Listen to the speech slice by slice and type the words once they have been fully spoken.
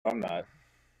I'm not.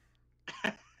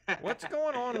 What's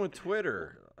going on with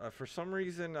Twitter? For some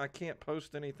reason, I can't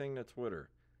post anything to Twitter.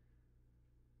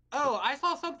 Oh, I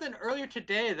saw something earlier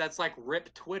today that's like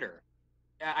rip Twitter.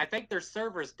 I think their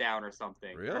server's down or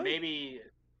something, or Really? maybe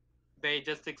they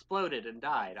just exploded and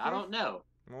died. I Hmm. don't know.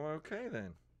 Well, okay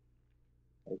then.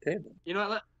 Okay then. You know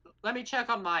what? Let me check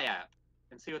on my app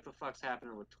and see what the fuck's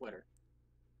happening with Twitter.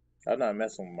 I'm not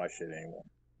messing with my shit anymore.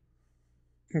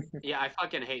 Yeah, I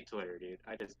fucking hate Twitter, dude.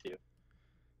 I just do.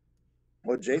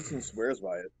 Well, Jason swears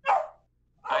by it.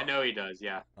 I know he does.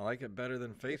 Yeah. I like it better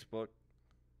than Facebook.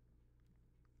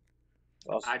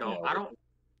 Also, I don't. I don't.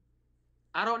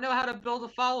 I don't know how to build a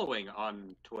following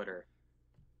on Twitter.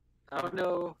 I don't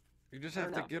know. You just I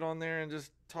have don't to know. get on there and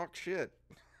just talk shit,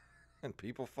 and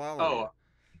people follow you. Oh,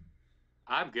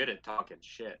 I'm good at talking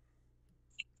shit.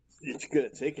 you're good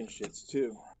at taking shits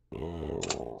too.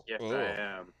 Yes, I Oh,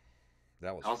 am.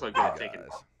 that was Also for good you at guys.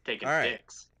 taking All right,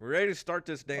 dicks. we ready to start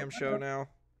this damn show now?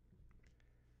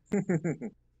 All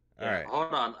Yeah. right.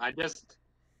 Hold on. I just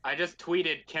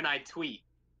tweeted. Can I tweet?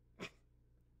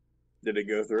 Did it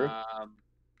go through?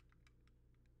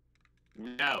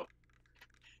 No.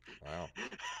 Wow.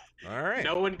 All right.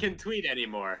 No one can tweet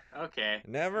anymore. Okay.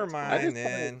 Never That's cool. I mind just find it.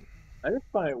 then. I just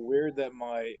find it weird that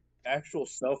my actual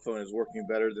cell phone is working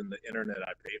better than the internet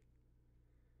I pay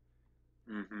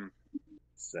for. Mm-hmm.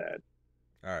 Sad.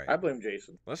 All I right. blame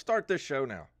Jason. Let's start this show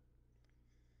now.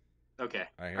 Okay.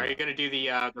 All right, here Are we you go. gonna do the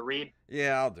read?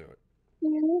 Yeah, I'll do it.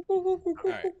 All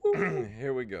right.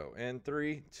 Here we go. In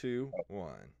 3, 2,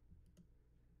 1.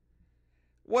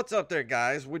 What's up there,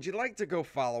 guys? Would you like to go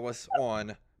follow us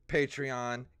on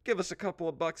Patreon? Give us a couple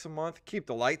of bucks a month. Keep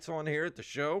the lights on here at the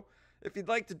show. If you'd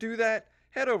like to do that,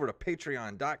 head over to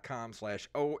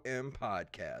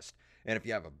patreon.com/ompodcast. And if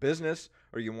you have a business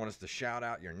or you want us to shout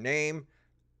out your name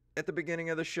at the beginning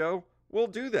of the show, we'll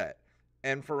do that.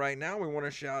 And for right now, we want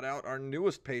to shout out our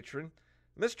newest patron,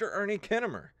 Mr. Ernie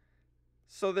Kinnemer.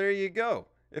 So there you go.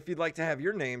 If you'd like to have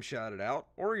your name shouted out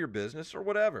or your business or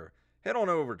whatever, head on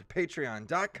over to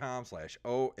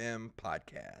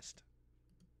patreon.com/ompodcast.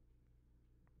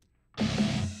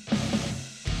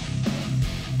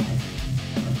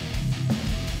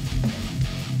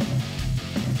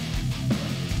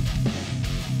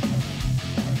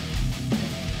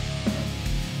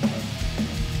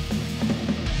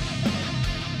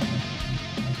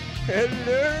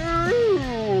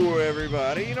 Hello,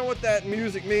 everybody. You know what that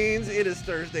music means? It is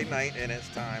Thursday night, and it's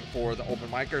time for the Open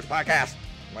Micers podcast.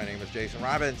 My name is Jason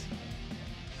Robbins,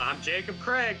 I'm Jacob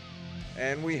Craig.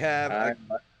 and we have I,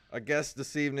 a guest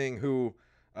this evening who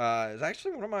is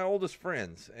actually one of my oldest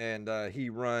friends, and he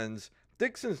runs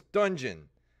Dixon's Dungeon,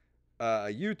 a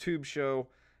YouTube show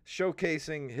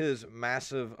showcasing his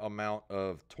massive amount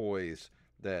of toys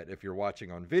that if you're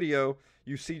watching on video,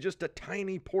 you see just a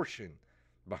tiny portion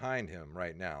behind him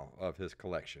right now of his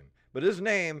collection. But his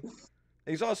name,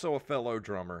 he's also a fellow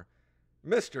drummer,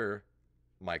 Mr.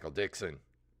 Michael Dixon.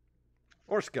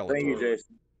 Or thank you, Skeletor.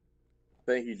 Jason.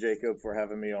 Thank you, Jacob, for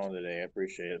having me on today. I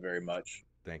appreciate it very much.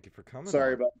 Thank you for coming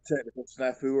Sorry on. about the technical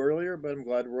snafu earlier, but I'm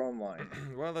glad we're online.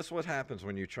 Well, that's what happens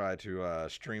when you try to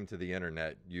stream to the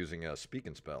internet using a speak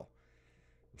and spell.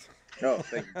 Oh,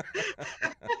 thank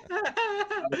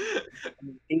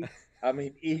you. I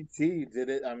mean, E.T. did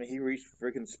it. I mean, he reached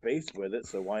freaking space with it,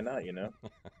 so why not?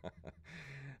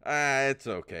 It's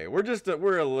okay.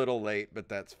 We're a little late, but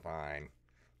that's fine.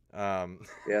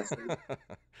 Yes.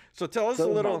 So tell us a So is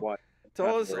my little. wife. Tell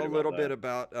Not us a worried about little that. bit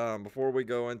about before we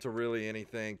go into really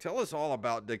anything. Tell us all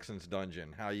about Dixon's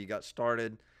Dungeon. How you got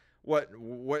started. What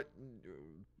what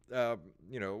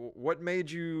made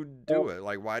you do Well, it?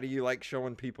 Like, why do you like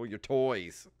showing people your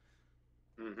toys?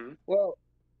 Mm-hmm. well,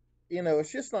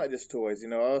 it's just not just toys.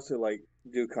 I also like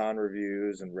do con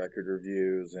reviews and record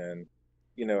reviews, and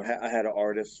I had an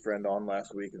artist friend on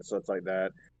last week and stuff like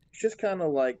that. It's just kind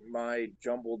of like my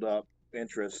jumbled up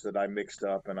interests that I mixed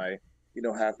up, and I,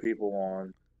 have people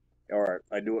on, or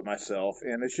I do it myself,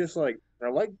 and it's just like I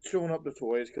like showing up the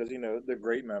toys because they're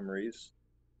great memories,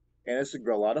 and it's a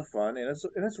lot of fun, and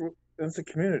it's a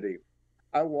community.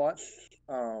 I watched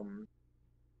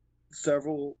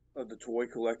several of the toy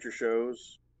collector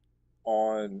shows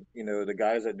on the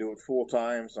guys that do it full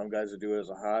time, some guys that do it as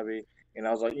a hobby, and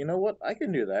I was like, you know what, I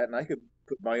can do that, and I could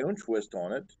put my own twist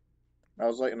on it. I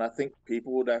was like, and I think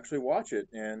people would actually watch it,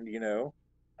 and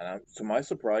to my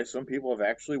surprise, some people have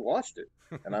actually watched it,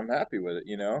 and I'm happy with it.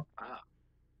 Ah,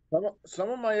 Some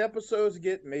of my episodes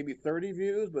get maybe 30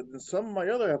 views, but then some of my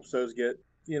other episodes get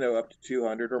up to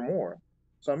 200 or more.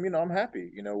 So I'm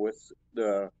happy with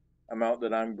the amount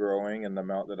that I'm growing and the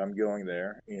amount that I'm going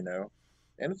there, and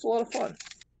it's a lot of fun.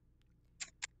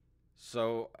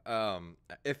 So,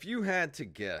 if you had to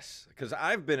guess, because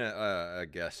I've been a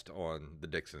guest on the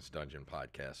Dixon's Dungeon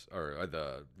podcast or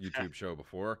the YouTube show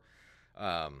before.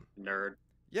 Nerd.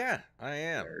 Yeah, I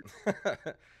am.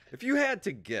 Nerd. If you had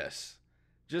to guess,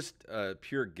 just a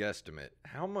pure guesstimate,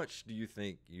 how much do you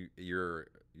think your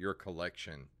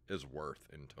collection is worth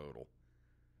in total?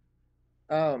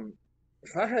 Um,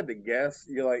 if I had to guess,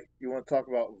 you want to talk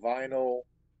about vinyl,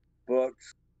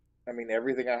 books. I mean,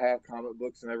 everything I have, comic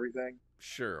books and everything.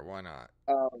 Sure, why not?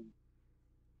 Um,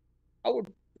 I would.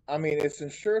 I mean, it's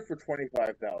insured for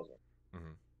 25,000, Hmm.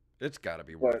 It's got to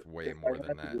be but worth way if I more than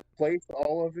had to that. replace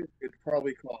all of it, it'd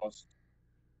probably cost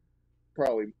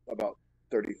probably about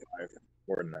 35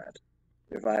 more than that.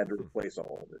 If I had to Hmm. replace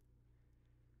all of it.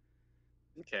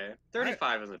 Okay, I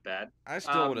 35 isn't bad. I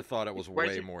still would have thought it was Where'd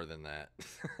way you? more than that.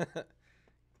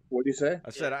 What do you say? I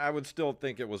Yeah. said I would still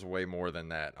think it was way more than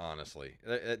that. Honestly,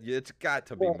 it's got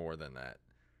to be Well, more than that.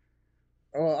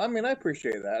 well, I mean, I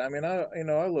appreciate that. I mean, I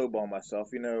lowball myself.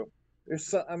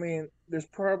 I mean, there's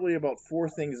probably about four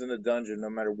things in the dungeon. No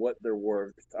matter what they're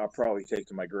worth, I'll probably take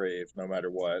to my grave, no matter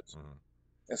what. Mhm.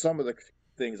 And some of the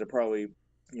things are probably,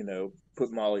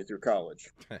 put Molly through college.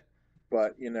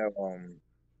 But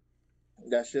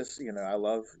that's just, I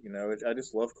love, I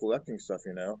just love collecting stuff.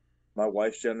 My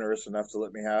wife's generous enough to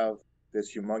let me have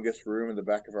this humongous room in the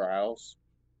back of our house,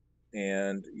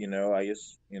 and I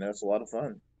just, it's a lot of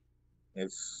fun.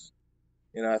 It's,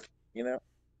 you know, I, you know,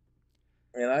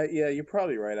 and yeah, you're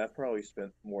probably right. I've probably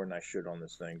spent more than I should on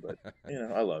this thing, but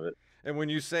I love it. And when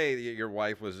you say that your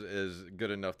wife is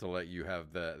good enough to let you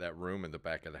have that room in the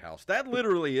back of the house, that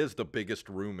literally is the biggest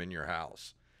room in your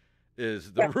house.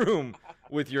 Is the room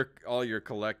with all your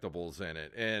collectibles in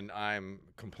it, and I'm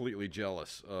completely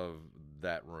jealous of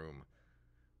that room.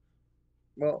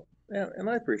 Well, yeah, and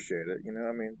I appreciate it.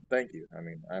 I mean, thank you. I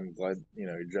mean, I'm glad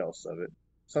you're jealous of it.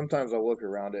 Sometimes I look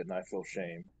around it and I feel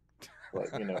shame,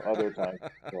 but other times,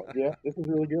 yeah, this is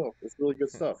really good. It's really good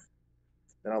stuff.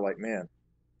 And I'm like, man,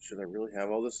 should I really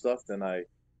have all this stuff? Then I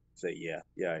say, yeah,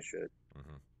 I should.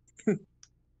 Mhm.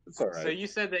 It's all So right. you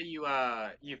said that you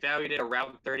valued it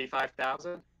around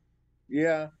 35,000.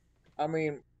 Yeah, I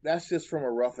mean, that's just from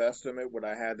a rough estimate. What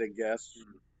I had to guess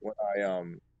when I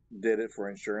did it for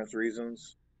insurance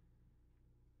reasons,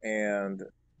 and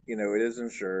it is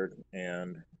insured,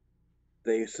 and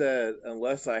they said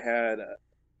unless I had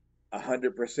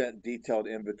 100% detailed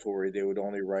inventory, they would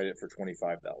only write it for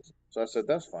 25,000. So I said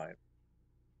that's fine.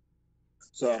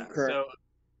 So I'm Yeah. currently So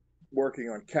working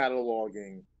on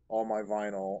cataloging all my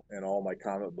vinyl and all my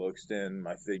comic books, then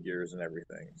my figures and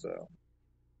everything. So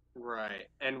right.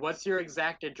 And what's your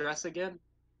exact address again?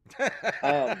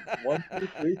 1, 2,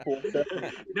 3, 4, 7,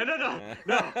 8. No, no, no,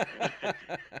 no.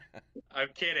 I'm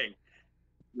kidding.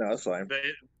 No, that's fine.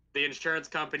 The insurance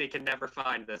company can never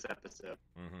find this episode.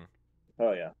 Mhm.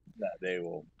 Oh yeah, no, they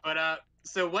will. But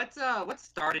so what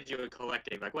started you in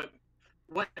collecting? Like what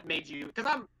made you? Because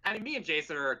I mean, me and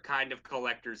Jason are kind of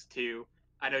collectors too.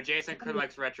 I know Jason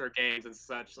collects retro games and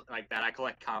such like that. I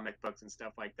collect comic books and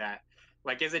stuff like that.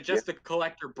 Like, is it Yeah. just a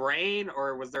collector brain,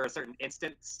 or was there a certain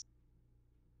instance?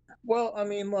 Well, I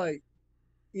mean, like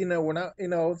when I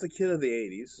was a kid of the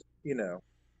 '80s,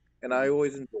 and I Mhm.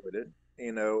 always enjoyed it,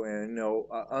 and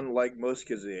unlike most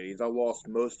kids of the '80s, I lost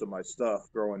most of my stuff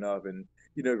growing up in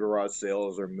garage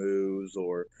sales or moves,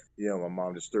 or my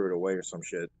mom just threw it away or some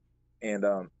shit. And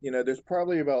there's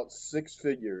probably about six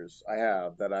figures I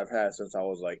have that I've had since I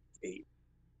was like 8,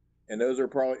 and those are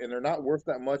probably and they're not worth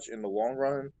that much in the long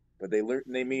run, but they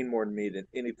mean more to me than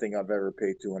anything I've ever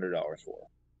paid $200 for.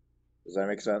 Does that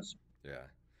make sense? Yeah.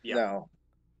 Yeah. No.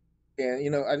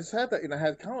 And I just had that, and I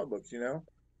had comic books.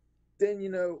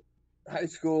 Then high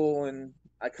school, and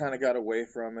I kind of got away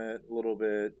from it a little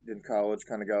bit. In college,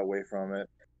 kind of got away from it.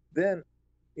 Then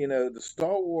the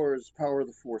Star Wars Power of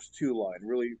the Force 2 line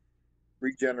really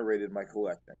regenerated my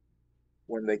collecting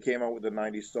when they came out with the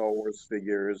 '90s Star Wars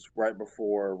figures right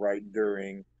before, right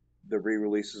during the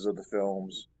re-releases of the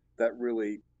films. That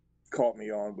really caught me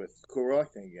on with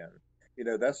collecting again.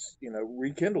 That's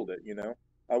rekindled it.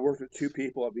 I worked with two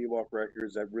people at Bebop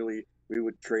Records that really we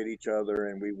would trade each other,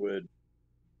 and we would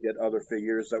get other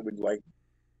figures that we'd like,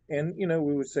 and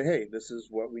we would say, hey, this is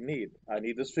what we need. I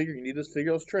need this figure. You need this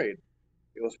figure. Let's trade.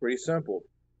 It was pretty simple.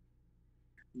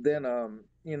 Then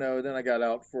then I got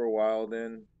out for a while.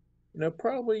 Then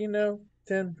probably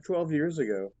 10, 12 years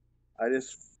ago, I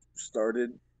just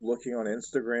started looking on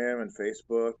Instagram and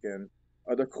Facebook and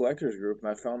other collectors group, and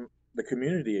I found the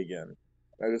community again.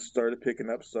 I just started picking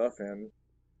up stuff and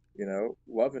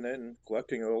loving it and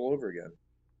collecting it all over again.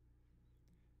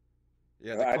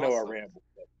 Yeah. I know I Awesome. rambled,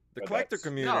 The but collector that's No,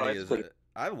 community it's is pretty.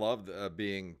 I love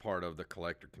being part of the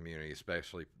collector community,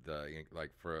 especially the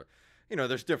like for,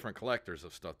 there's different collectors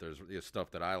of stuff. There's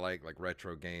stuff that I like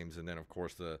retro games, and then of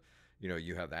course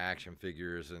you have the action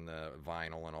figures and the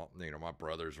vinyl and all. My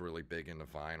brother's really big into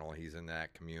vinyl. He's in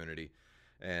that community,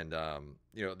 and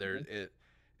there it.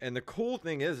 And the cool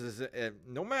thing is that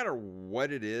no matter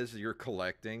what it is you're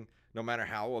collecting, no matter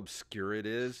how obscure it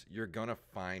is, you're gonna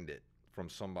find it from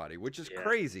somebody, which is Yeah.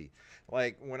 crazy.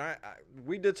 Like when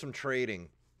we did some trading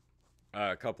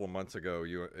a couple of months ago,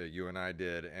 you and I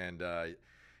did, and Yep.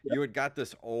 you had got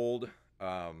this old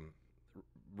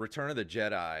Return of the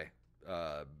Jedi.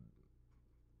 Uh,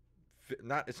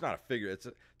 it's not a figure. It's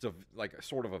like a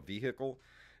sort of a vehicle,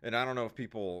 and I don't know if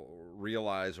people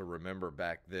realize or remember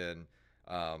back then.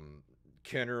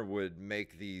 Kenner would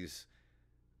make these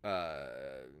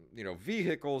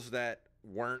vehicles that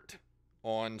weren't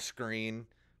on screen,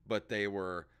 but they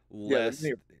were Yeah, less.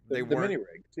 They the weren't. mini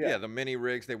rigs. Yeah, Yeah. the mini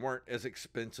rigs. They weren't as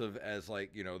expensive as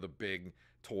like the big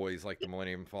toys like the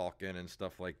Millennium Falcon and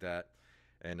stuff like that.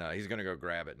 And he's gonna go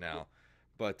grab it now.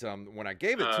 But when I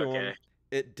gave it to him, Okay.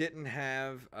 it didn't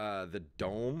have the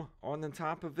dome on the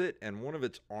top of it, and one of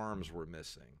its arms were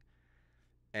missing.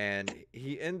 And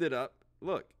he ended up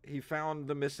look. He found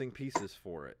the missing pieces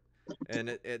for it,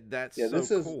 and that's Yeah,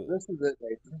 so cool. this is it,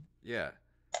 Nathan. Yeah.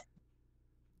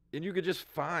 And you could just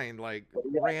find like But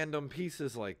yeah, random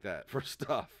pieces like that for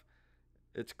stuff.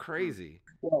 It's crazy.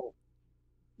 well,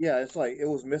 yeah, it's like it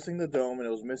was missing the dome and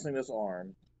it was missing this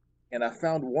arm. And I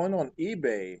found one on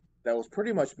eBay that was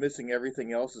pretty much missing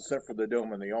everything else except for the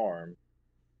dome and the arm.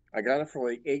 I got it for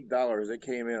like $8. It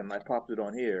came in and I popped it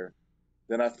on here.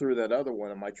 Then I threw that other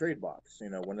one in my trade box.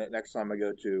 When next time I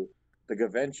go to the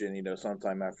convention,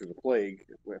 sometime after the plague,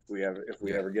 if we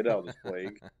Yeah. ever get out of this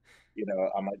plague,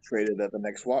 I might trade it at the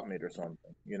next swap meet or something.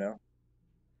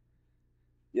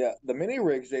 Yeah, the mini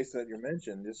rigs, Jason, that you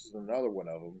mentioned, this is another one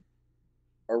of them,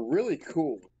 are really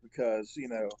cool because,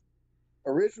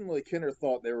 originally Kenner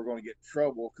thought they were going to get in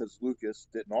trouble because Lucas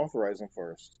didn't authorize them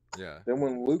first. Yeah. Then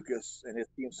when Lucas and his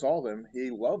team saw them, he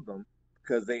loved them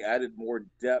because they added more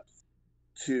depth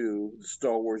to the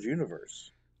Star Wars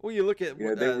universe. Well, you look at They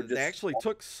were they just actually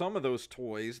took some of those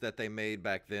toys that they made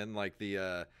back then, like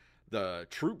the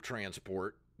troop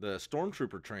transport, the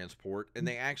stormtrooper transport, and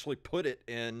they actually put it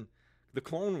in the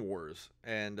Clone Wars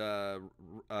and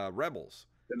Rebels.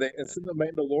 it's in the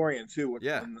Mandalorian too.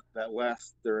 Yeah. When that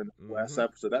last during the last Hmm.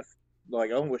 episode, that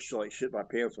like I almost like shit my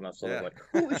pants when I saw that. Yeah. Like,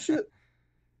 holy shit!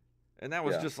 And that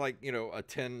was Yeah, just like a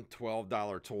 $10,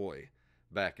 $12 toy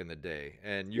back in the day,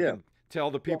 and you yeah. can tell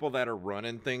the Well, people that are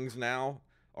running things now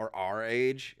are our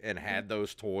age and had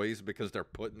those toys because they're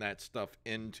putting that stuff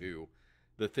into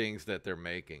the things that they're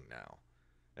making now,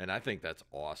 and I think that's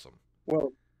awesome.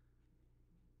 well,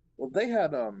 they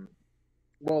had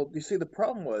Well, you see, the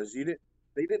problem was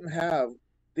they didn't have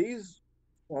these.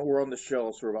 Were on the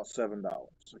shelves for about $7.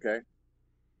 Okay,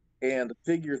 and the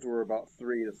figures were about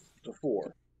to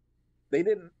four. They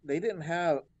didn't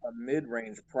have a mid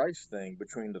range price thing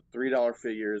between the $3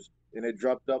 figures and it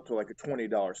dropped up to like a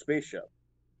 $20 spaceship.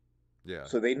 Yeah.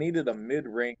 So they needed a mid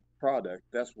range product.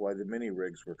 That's why the mini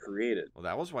rigs were created Well,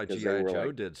 that was why because they GI were Joe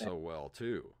like, did so well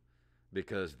too,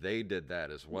 because they did that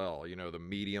as well. The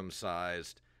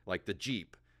medium-sized, like the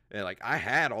Jeep, and like I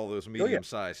had all those oh yeah,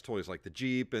 medium-sized toys, like the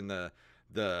Jeep and the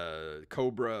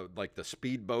Cobra, like the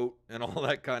speedboat and all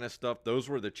that kind of stuff. Those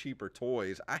were the cheaper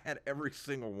toys. I had every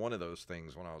single one of those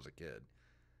things when I was a kid.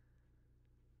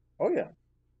 oh yeah.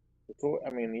 So, I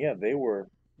mean, yeah,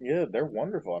 they're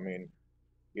wonderful. I mean,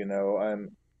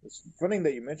 it's funny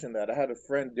that you mentioned that. I had a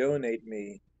friend donate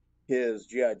me his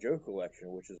GI Joe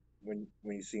collection, which is when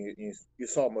you see it, you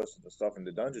saw most of the stuff in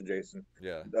the dungeon, Jason.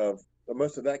 Yeah, But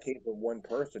most of that came from one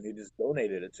person. He just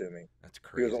donated it to me. that's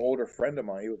He was an crazy. older friend of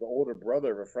mine. He was the older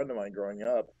brother of a friend of mine growing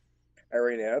up. I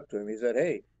ran up to him. He said,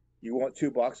 "Hey, you want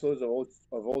 2 box loads of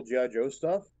old GI Joe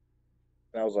stuff?"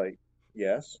 And I was like,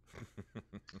 "Yes."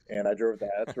 And I drove to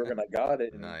Hattiesburg and I got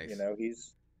it. And Nice.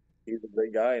 he's a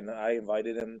great guy. And I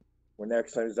invited him when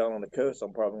next time he's down on the coast.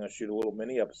 I'm probably gonna shoot a little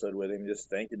mini episode with him, just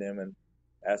thanking him and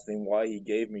asking him why he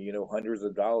gave me hundreds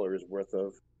of dollars worth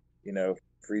of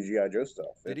free GI Joe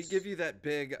stuff. Did he give It's you that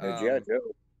big GI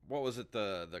Joe, what was it,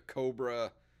 the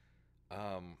Cobra,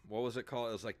 what was it called?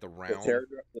 It was like the the round, Terror,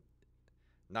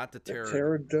 not the the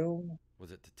terror. Terradome.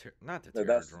 Was it not the No,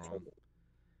 that's the Terradrome? trouble.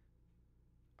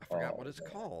 I forgot Oh what it's man.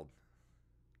 called.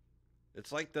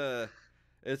 It's like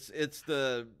it's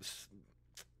the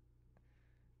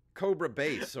Cobra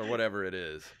base or whatever it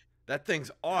is. That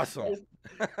thing's awesome.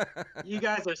 You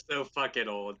guys are so fucking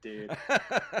old, dude.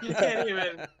 You can't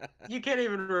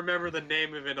even remember the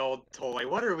name of an old toy.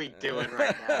 What are we doing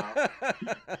right now?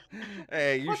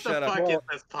 Hey, you What the shut up. fuck is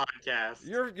this podcast?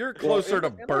 You're Well, closer to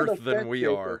in our birth than defense, we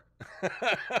Jason, are.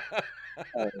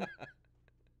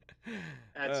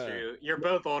 That's true. You're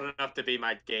both old enough to be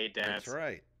my gay dads. That's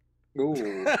right.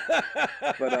 ooh,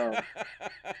 but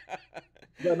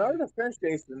in our defense,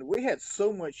 Jason, we had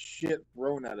so much shit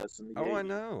thrown at us in the Oh, I 80s.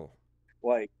 know.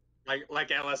 Like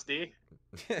LSD.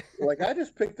 I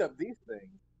just picked up these things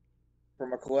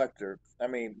from a collector. I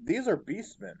mean, these are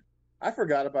Beastmen. I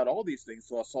forgot about all these things,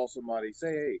 so I saw somebody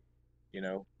say, "Hey,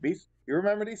 Beast." You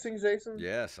remember these things, Jason?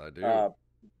 Yes, I do.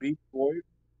 Beast Boy,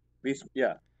 Beast.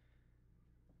 Yeah,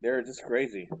 they're just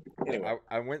crazy. Anyway,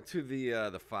 I went to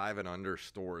the 5 and Under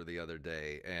store the other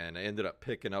day, and I ended up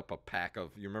picking up a pack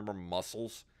of. You remember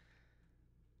mussels?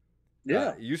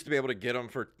 yeah. You used to be able to get them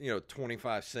for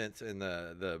 25 cents in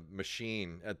the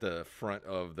machine at the front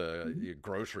of the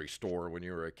grocery store when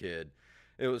you were a kid.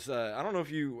 It was I don't know if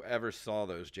you ever saw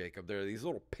those, Jacob. They're these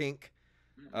little pink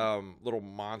little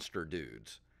monster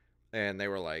dudes, and they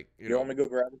were like You want me to go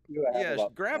grab a few? I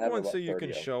grab have one about so you 30 can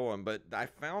of them. show them. But I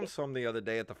found some the other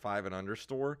day at the 5 and Under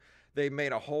store. They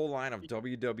made a whole line of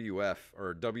WWF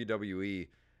or WWE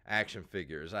action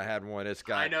figures. I had one. It's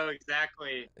got I know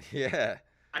exactly. yeah.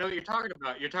 I know what you're talking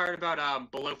about. You're talking about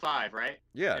Below 5, right?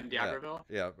 Yeah, In Diagreville?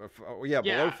 yeah, Yeah,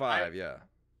 Below 5, yeah.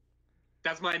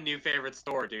 That's my new favorite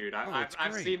store, dude. That's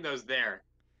I've great. seen those there.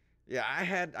 Yeah,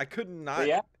 I couldn't not,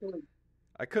 They actually.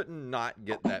 I couldn't not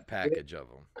get that package of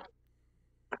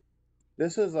them.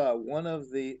 This is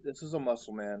This is a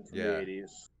Muscle Man from the Yeah.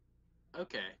 80s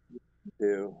Okay.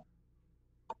 too,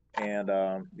 and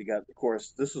you got, of course,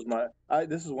 this is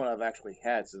this is one I've actually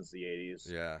had since the 80s.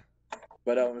 Yeah.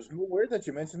 But it's weird that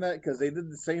you mentioned that because they did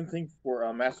the same thing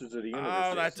for Masters of the Universe.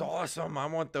 Oh, that's Jason. awesome. I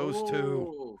want those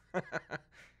too. Ooh.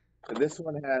 And this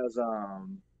one has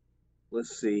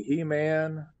let's see,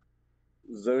 He-Man,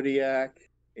 Zodiac,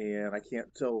 and I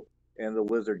can't tell, and the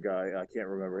Lizard guy. I can't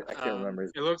remember. I can't remember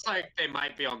his. It looks like they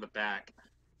might be on the back.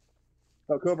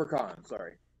 Oh, Cobra Khan.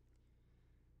 Sorry.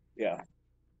 Yeah.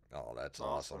 Oh, that's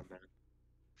awesome. Man.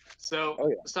 So Oh,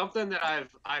 yeah. something that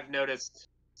I've noticed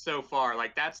so far,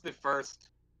 like that's the first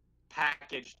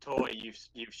packaged toy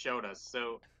you've showed us.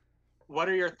 So what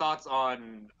are your thoughts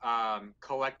on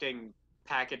collecting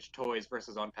packaged toys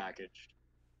versus unpackaged?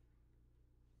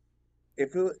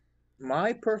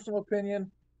 My personal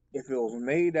opinion, if it was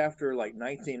made after like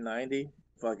 1990,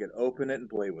 fucking open it and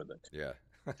play with it. Yeah.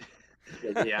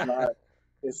 Yeah.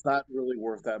 It's not really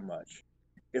worth that much.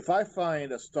 If I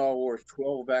find a Star Wars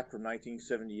 12 back from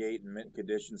 1978 in mint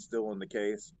condition still in the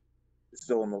case,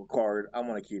 still in the card, I'm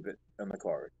going to keep it in the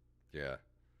card. Yeah.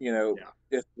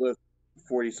 It's lived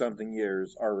 40 something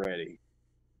years already.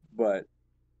 But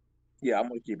yeah, I'm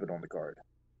going to keep it on the card.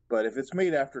 But if it's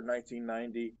made after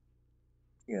 1990,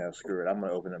 screw it. I'm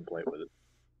going to open it and play with it.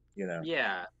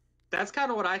 Yeah. That's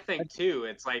kind of what I think too.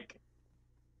 It's like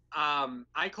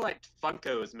I collect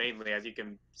Funkos mainly, as you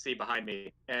can see behind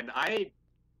me, and I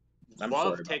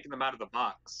love taking them out of the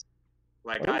box.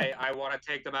 Like I want to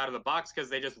take them out of the box because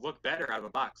they just look better out of the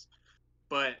box.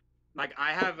 But like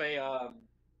I have a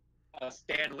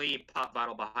Stan Lee pop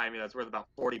vinyl behind me that's worth about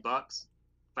 $40. If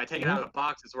I take it out of the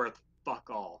box, it's worth fuck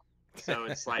all. So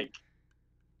it's like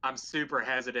I'm super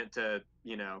hesitant to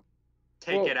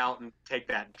take it out and take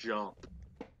that jump.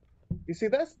 You see,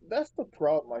 that's the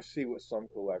problem I see with some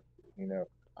collectors.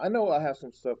 I know I have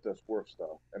some stuff that's worth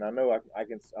stuff, and I know I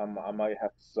might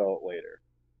have to sell it later.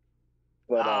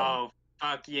 But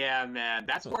fuck yeah, man!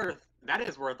 That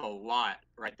is worth a lot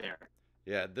right there.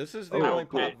 Yeah, this is the only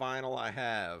pop vinyl I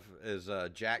have is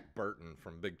Jack Burton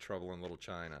from Big Trouble in Little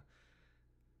China.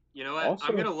 You know what? Also,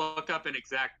 I'm gonna look up an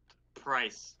exact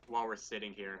price while we're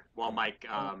sitting here, while Mike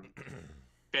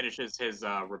finishes his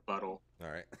rebuttal. All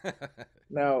right.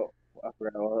 Now I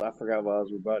forgot what I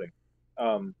was rebutting.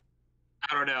 I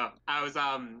don't know. I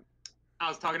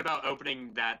was talking about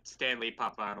opening that Stan Lee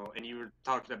pop vinyl, and you were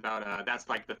talking about that's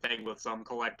like the thing with some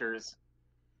collectors.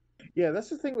 Yeah, that's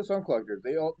the thing with some collectors.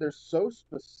 They're so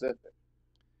specific,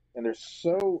 and they're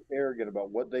so arrogant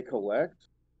about what they collect.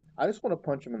 I just want to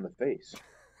punch them in the face.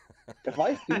 If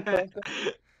I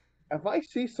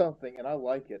see something and I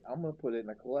like it, I'm gonna put it in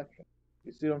a collection.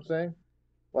 You see what I'm saying?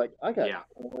 Like I got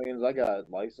coins, I got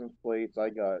license plates, I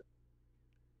got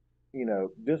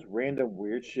just random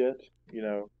weird shit.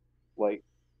 Like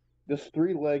this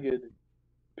three-legged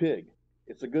pig.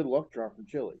 It's a good luck charm from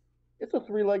Chile. It's a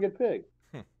three-legged pig.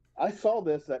 I saw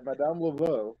this at Madame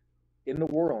Laveau in New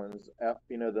Orleans at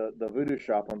the voodoo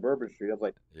shop on Bourbon Street. I was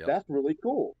like, that's really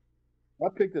cool. I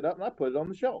picked it up and I put it on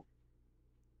the shelf.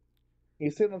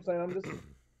 You see what I'm saying? I'm just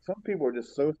some people are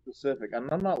just so specific, and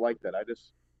I'm not like that. I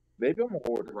just maybe I'm a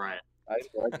hoarder. Right. I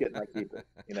like it and I keep it.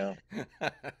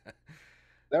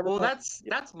 Never Well, mind.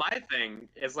 that's my thing.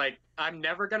 Is like I'm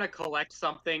never gonna collect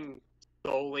something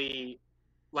solely.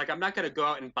 Like I'm not gonna go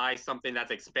out and buy something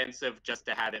that's expensive just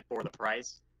to have it for the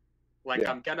price. Like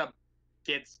Yeah. I'm gonna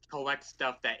collect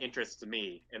stuff that interests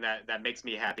me and that makes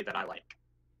me happy that I like.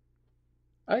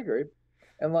 I agree.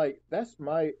 And that's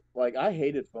my I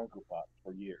hated Funko Pops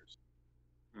for years.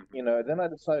 Mm-hmm. Then I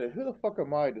decided who the fuck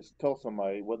am I to tell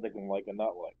somebody what they can like and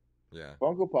not like? Yeah.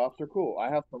 Funko Pops are cool. I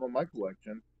have some in my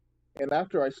collection. And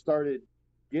after I started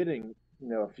getting,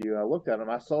 a few, I looked at them,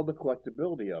 I saw the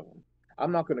collectability of them.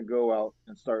 I'm not going to go out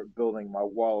and start building my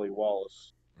Wally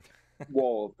Wallace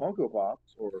wall of Funko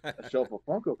Pops or a shelf of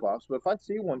Funko Pops, but if I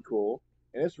see one cool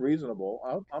and it's reasonable,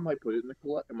 I might put it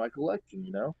in my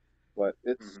collection, But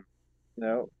it's, Mm-hmm. you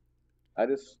know, I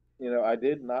just, I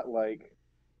did not like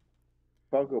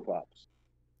Funko Pops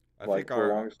I think for the our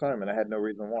longest time, and I had no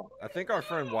reason why. I think our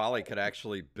friend Wally could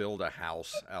actually build a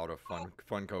house out of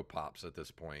Funko Pops at this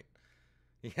point.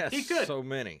 He has He could. so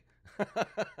many.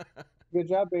 Good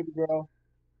job, baby girl.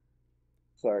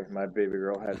 Sorry, my baby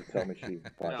girl had to tell me she's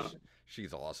watching.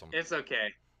 She's awesome. It's okay.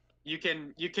 You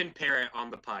can pair it on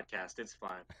the podcast. It's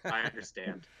fine. I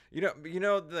understand.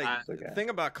 The thing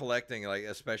about collecting, like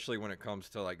especially when it comes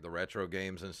to like the retro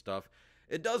games and stuff,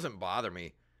 it doesn't bother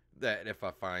me that if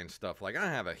I find stuff like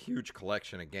I have a huge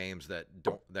collection of games that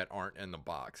aren't in the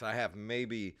box. I have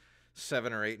maybe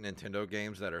 7 or 8 Nintendo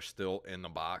games that are still in the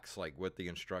box, like with the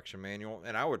instruction manual,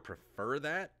 and I would prefer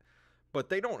that, but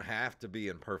they don't have to be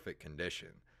in perfect condition.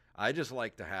 I just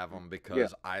like to have them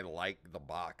because I like the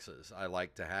boxes. I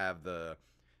like to have the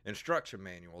instruction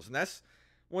manuals. And that's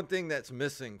one thing that's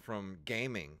missing from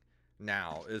gaming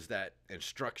now is that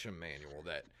instruction manual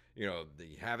that, you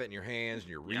have it in your hands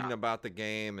and you're reading about the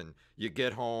game and you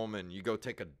get home and you go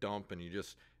take a dump and you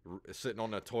just sitting on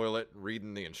the toilet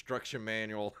reading the instruction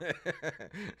manual.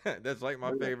 That's like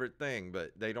my favorite thing,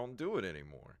 but they don't do it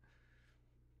anymore.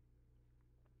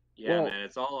 Yeah, man,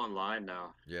 it's all online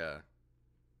now. Yeah.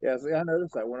 Yeah, see, I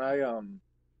noticed that when I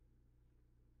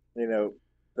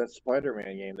that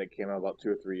Spider-Man game that came out about 2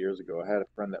 or 3 years ago. I had a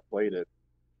friend that played it,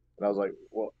 and I was like,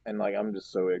 well, and I'm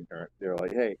just so ignorant. They're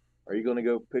like, hey, are you gonna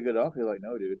go pick it up? He's like,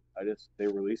 no, dude. They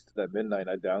released it at midnight.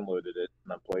 I downloaded it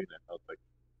and I'm playing it. I was like,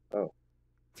 oh,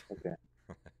 okay.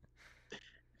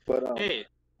 But hey,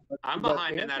 I'm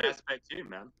behind in that aspect too,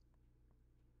 man.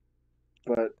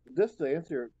 But this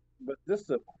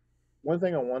one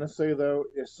thing I want to say though,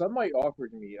 if somebody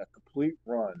offered me a complete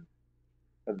run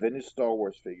of vintage Star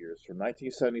Wars figures from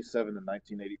 1977 to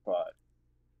 1985,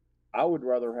 I would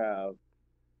rather have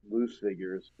loose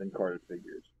figures than carded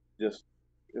figures, just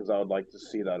because I would like to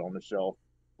see that on the shelf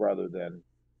rather than,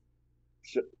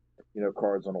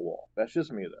 cards on a wall. That's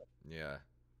just me though. Yeah.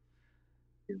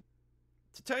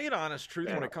 To tell you the honest truth,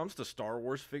 when it comes to Star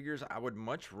Wars figures, I would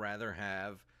much rather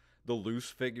have the loose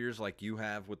figures like you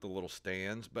have with the little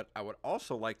stands, but I would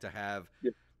also like to have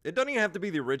it doesn't even have to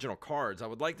be the original cards. I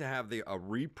would like to have a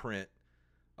reprint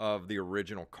of the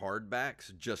original card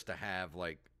backs just to have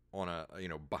like on a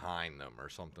behind them or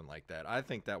something like that. I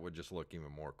think that would just look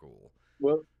even more cool.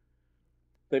 Well,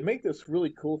 they make this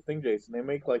really cool thing, Jason. They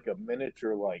make like a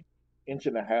miniature, like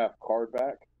 1.5-inch card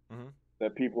back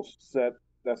that people set.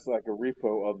 That's like a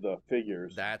repo of the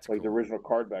figures. That's like cool. The original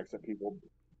card backs that people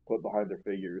put behind their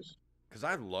figures. Because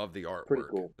I love the artwork. Pretty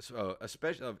cool.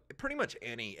 Especially pretty much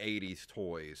any 80s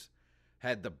toys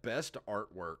had the best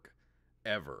artwork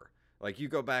ever. Like you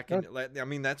go back and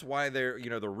that's why they're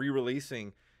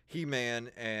re-releasing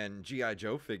He-Man and G.I.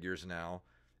 Joe figures now,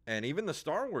 and even the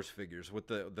Star Wars figures with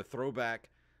the throwback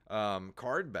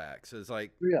card backs is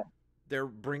like they're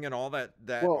bringing all that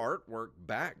artwork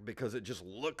back because it just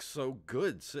looks so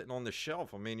good sitting on the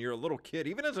shelf. I mean, you're a little kid,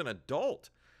 even as an adult.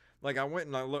 Like I went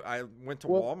to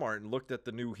Walmart and looked at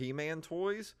the new He-Man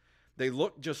toys. They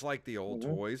look just like the old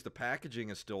toys. The packaging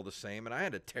is still the same, and I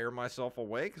had to tear myself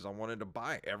away because I wanted to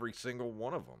buy every single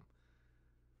one of them.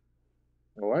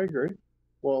 Oh, I agree.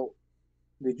 Well,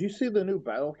 did you see the new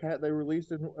Battle Cat they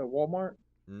released at Walmart?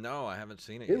 No, I haven't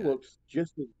seen it yet. It looks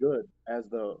just as good as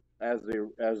the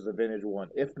vintage one,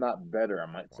 if not better, I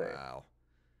might say. Wow.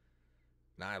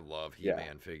 I love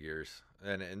He-Man figures.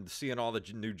 And seeing all the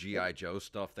new G.I. Joe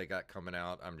stuff they got coming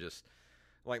out, I'm just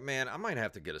like, man, I might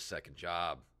have to get a second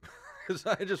job because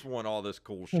I just want all this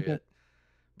cool shit.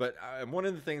 But one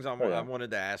of the things I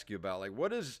wanted to ask you about, like,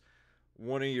 what is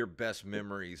one of your best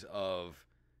memories of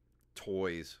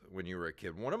toys when you were a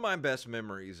kid. One of my best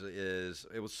memories is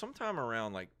it was sometime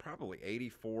around like probably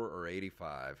 84 or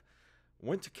 85.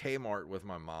 Went to Kmart with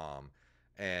my mom,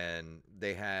 and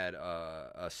they had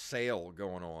a sale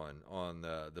going on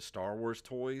the Star Wars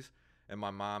toys, and my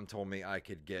mom told me I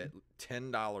could get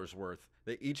 $10 worth.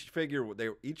 Each figure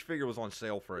was on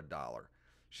sale for $1.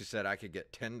 She said I could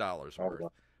get $10 Oh, worth.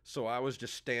 wow. So I was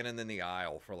just standing in the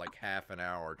aisle for like half an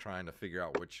hour trying to figure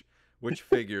out which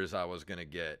figures I was gonna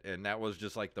get, and that was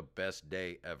just like the best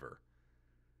day ever.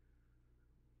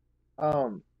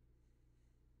 Um,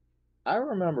 I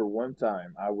remember one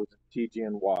time I was at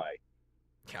TGNY.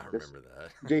 Yeah, I This remember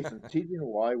Jason, that.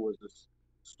 TGNY was this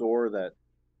store that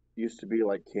used to be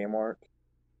like Kmart,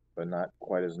 but not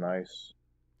quite as nice.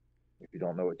 If you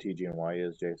don't know what TGNY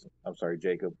is, Jason, I'm sorry,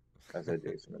 Jacob. I said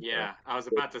Jason. I'm sorry. Yeah, I was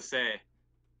about to say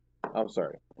I'm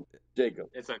sorry, Jacob.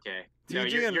 it's okay. No,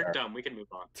 TG and you're dumb. We can move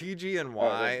on. All right,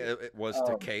 TG&Y that's good. it was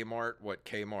to Um, Kmart what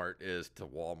Kmart is to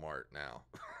Walmart now.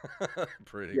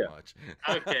 Pretty yeah. much.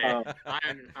 Okay, Um, I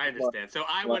but, understand. So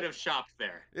I would but have shopped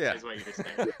there, Yeah. is what you're just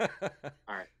saying.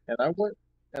 All right. and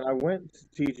I went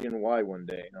to TGNY one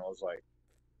day, and I was like,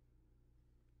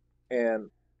 and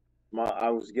I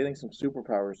was getting some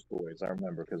superpowers toys. I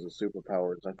remember because of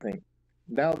superpowers. I think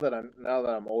now that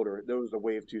I'm older, there was a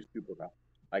Wave 2 superpower.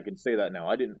 I can say that now.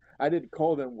 I didn't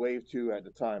call them Wave 2 at the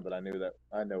time, but I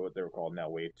know what they were called now.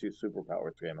 Wave 2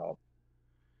 superpowers came out,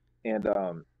 and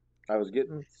I was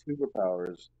getting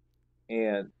superpowers,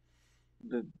 and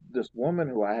this woman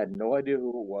who I had no idea who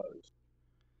it was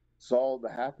saw the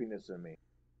happiness in me,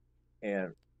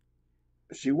 and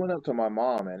she went up to my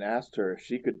mom and asked her if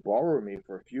she could borrow me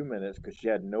for a few minutes because she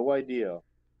had no idea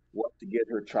what to get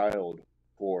her child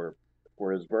for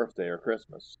for his birthday or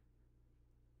Christmas.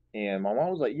 And my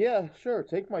mom was like, "Yeah, sure,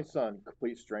 take my son,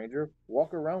 complete stranger,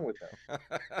 walk around with him."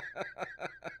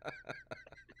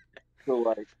 So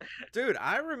like, Dude,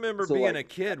 I remember so being like, a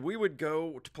kid. We would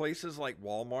go to places like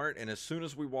Walmart, and as soon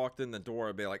as we walked in the door,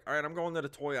 I'd be like, all right, I'm going to the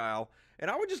toy aisle. And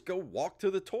I would just go walk to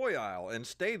the toy aisle and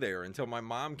stay there until my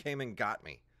mom came and got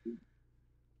me.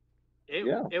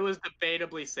 yeah. It was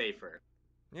debatably safer.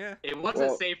 Yeah. It wasn't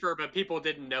Well, safer, but people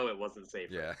didn't know it wasn't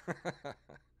safer. Yeah.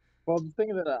 the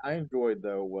thing that I enjoyed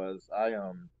though was I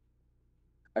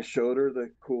showed her the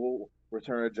cool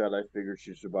Return of the Jedi figure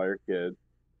she should buy her kid,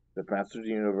 the Masters of the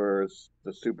Universe,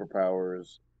 the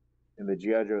superpowers, and the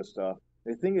GI Joe stuff.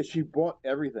 The thing is, she bought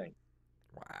everything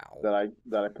Wow.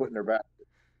 that I put in her basket.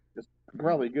 It's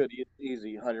probably good,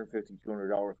 easy, $150,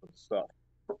 $200 worth of stuff.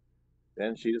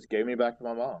 Then she just gave me back to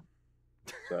my mom.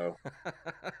 So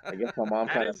I guess my mom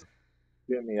That kind of is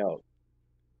get me out.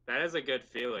 that is a good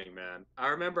feeling, man. I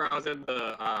remember I was in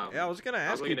the Yeah, I was going to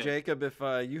I was ask you, looking at Jacob, if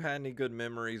you had any good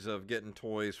memories of getting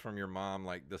toys from your mom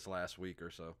like this last week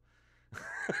or so.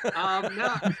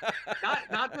 no,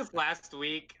 not this last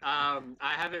week. I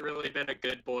haven't really been a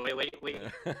good boy lately.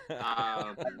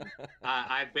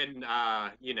 I've been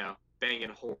banging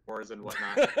whores and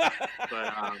whatnot,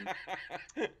 but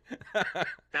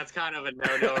that's kind of a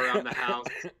no-no around the house.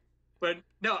 But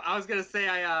no, I was gonna say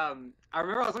I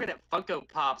remember I was looking at Funko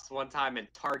Pops one time in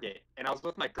Target, and I was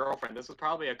with my girlfriend. This was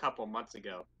probably a couple months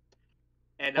ago,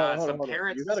 and Hold on, some hold on. You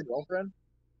got parents. a girlfriend?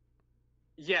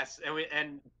 Yes,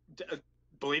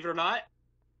 believe it or not,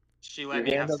 she let Your me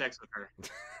hand have doesn't. sex with her.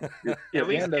 Your, At your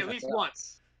least hand at doesn't least count.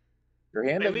 once. Your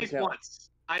hand At doesn't least count. once.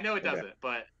 I know it Okay. doesn't,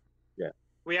 but Yeah.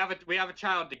 we have a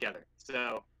child together,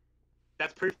 so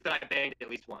that's proof that I banged at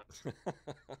least once.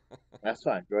 That's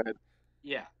fine. Go ahead.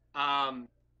 Yeah.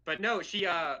 But no,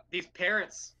 these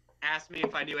parents asked me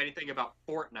if I knew anything about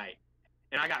Fortnite,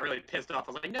 and I got really pissed off.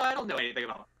 I was like, no, I don't know anything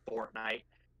about Fortnite.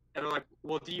 And they're like,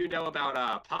 well, do you know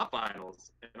about pop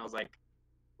idols? And I was like,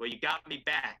 well, you got me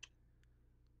back.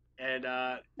 And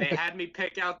they had me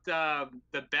pick out the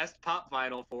best pop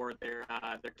vinyl for their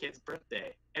kid's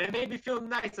birthday, and it made me feel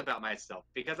nice about myself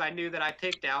because I knew that I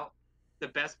picked out the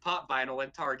best pop vinyl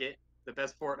in Target, the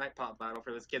best Fortnite pop vinyl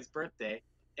for this kid's birthday,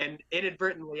 and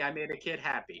inadvertently I made a kid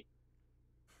happy.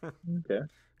 Okay.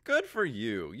 Good for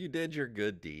you. You did your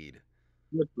good deed.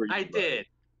 Good for you, I buddy. did.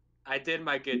 I did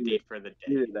my good You deed for the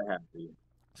you day. did that happy.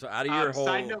 So out of your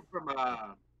Side whole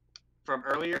note from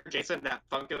earlier, Jason, that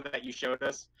Funko that you showed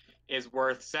us is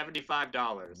worth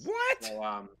 $75. What?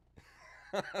 So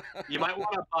you might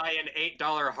want to buy an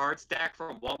 $8 hard stack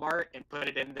from Walmart and put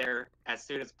it in there as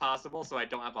soon as possible so I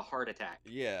don't have a heart attack.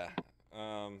 Yeah.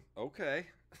 Okay.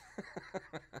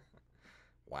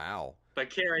 Wow. But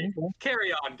Okay.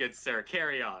 carry on, good sir,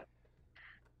 carry on.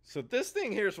 So this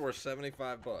thing here is worth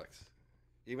 $75,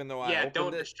 even though I Yeah, opened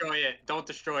don't it. destroy it. Don't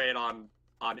destroy it on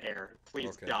air, please,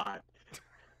 Okay. God.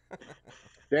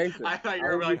 Jason, I thought you I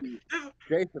were will give like, you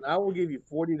Jason, I will give you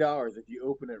 $40 if you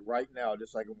open it right now,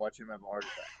 just so I can watch him have a heart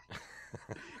attack.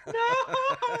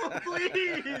 no,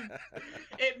 please.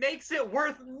 It makes it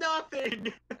worth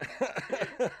nothing.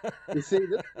 You see, this is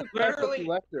the test of Literally,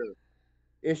 collector.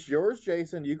 It's yours,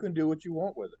 Jason. You can do what you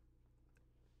want with it.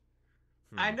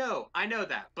 I know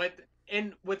that, but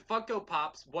with Funko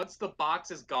Pops, once the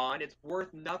box is gone, it's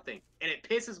worth nothing, and it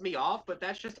pisses me off. But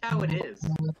that's just how it is.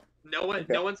 Okay.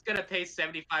 No one's gonna pay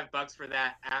 $75 for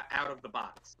that out of the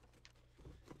box.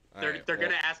 They're Right, they're well,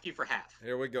 gonna ask you for half.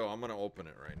 here we go. I'm gonna open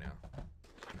it right now.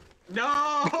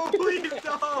 No, please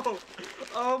no!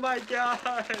 Oh my god!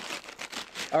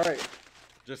 All right,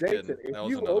 Just Jason, kidding. if That was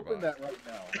you another open box. that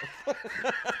right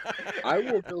now, I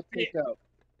will go pick out.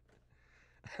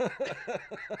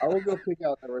 I will go pick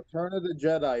out the Return of the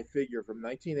Jedi figure from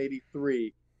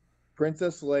 1983,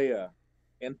 Princess Leia,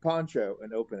 and Poncho,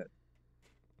 and open it.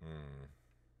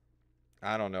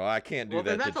 I don't know. I can't do Well,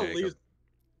 then that to that's a Jacob. lose.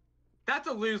 That's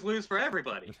a lose-lose for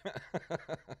everybody.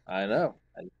 I know.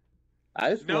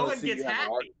 I just No want to one see gets you have a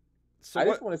heart. happy. So I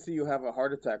what? just want to see you have a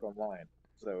heart attack online.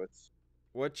 So it's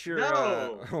What's your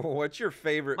No. what's your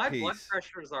favorite My blood piece?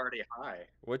 pressure is already high.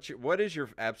 What is your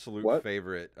absolute What?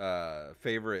 favorite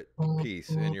piece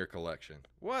in your collection?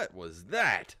 What was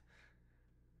that?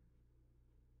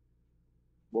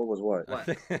 what was what? I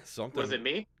think something. Was it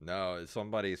me? No,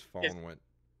 somebody's phone It's- went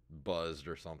buzzed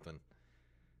or something.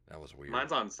 That was weird.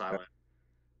 Mine's on silent.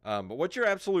 But what's your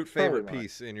absolute Probably favorite mine.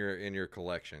 piece in your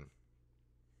collection?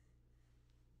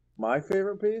 My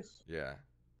favorite piece? Yeah.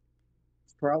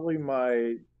 It's probably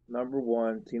my number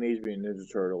one Teenage Mutant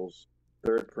Ninja Turtles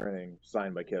third printing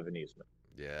signed by Kevin Eastman.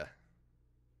 Yeah.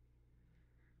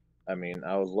 I mean,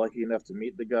 I was lucky enough to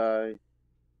meet the guy.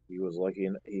 He was lucky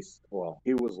enough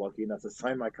to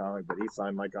sign my comic, but he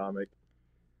signed my comic.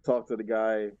 Talked to the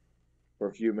guy for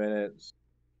a few minutes.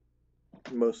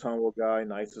 Most humble guy,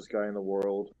 nicest guy in the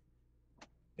world.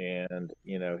 And,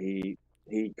 he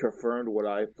confirmed what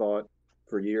I thought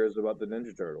for years about the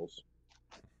Ninja Turtles.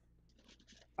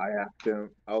 I asked him,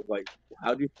 I was like,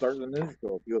 how'd you start the Ninja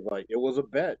Turtles? He was like, it was a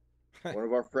bet. One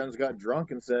of our friends got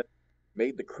drunk and said,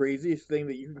 made the craziest thing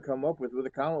that you can come up with a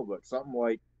comic book. Something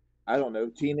like, I don't know,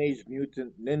 Teenage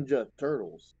Mutant Ninja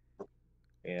Turtles.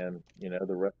 And, the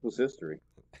rest was history.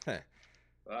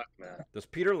 Fuck, man. Does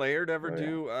Peter Laird ever Oh,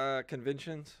 yeah. do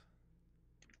conventions?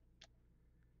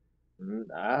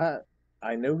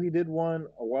 I know he did one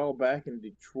a while back in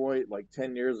Detroit, like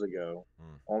 10 years ago,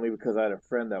 only because I had a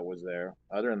friend that was there.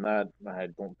 Other than that, I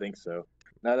don't think so.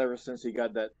 Not ever since he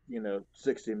got that,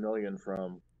 $60 million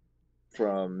from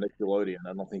Nickelodeon.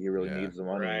 I don't think he really needs the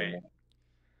money Right. anymore.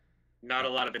 Not a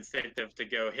lot of incentive to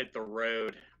go hit the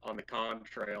road on the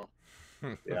contrail.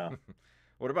 Yeah.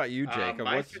 What about you, Jacob?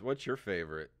 my What's your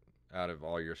favorite out of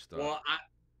all your stuff? Well,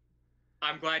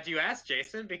 I'm glad you asked,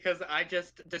 Jason, because I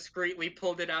just discreetly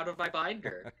pulled it out of my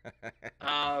binder.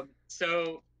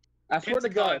 So I swear to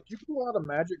God, Pentagon- if you pull out a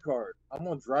magic card, I'm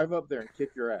gonna drive up there and kick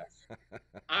your ass.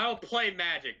 I don't play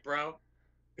Magic, bro.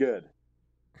 Good.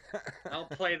 I don't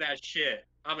play that shit.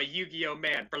 I'm a Yu-Gi-Oh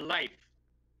man for life.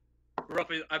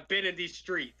 I've been in these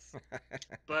streets.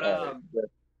 But Good.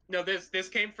 no, this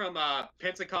came from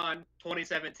Pensacon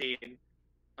 2017.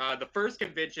 The first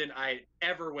convention I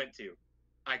ever went to.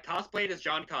 I cosplayed as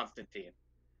John Constantine.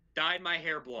 Dyed my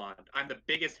hair blonde. I'm the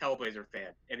biggest Hellblazer fan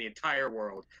in the entire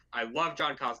world. I love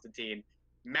John Constantine.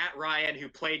 Matt Ryan, who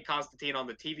played Constantine on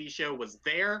the TV show, was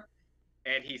there,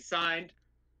 and he signed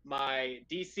my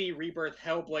DC Rebirth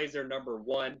Hellblazer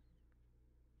 #1.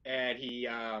 And he,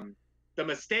 the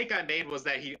mistake I made was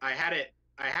that I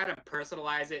had him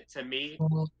personalize it to me,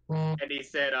 and he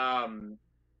said,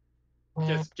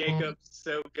 just Jacob,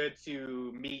 so good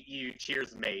to meet you.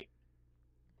 Cheers, mate.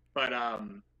 But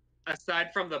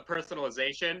aside from the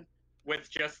personalization, with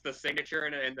just the signature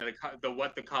and the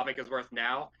what the comic is worth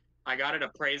now, I got it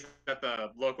appraised at the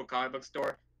local comic book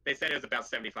store. They said it was about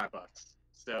 $75.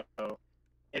 So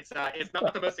it's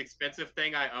not the most expensive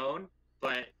thing I own,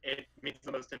 but it means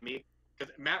the most to me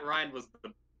because Matt Ryan was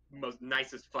the most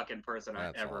nicest fucking person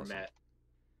I've ever awesome. met.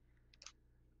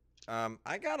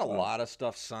 I got a lot of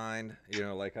stuff signed.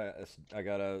 Like I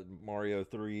got a Mario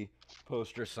 3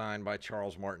 poster signed by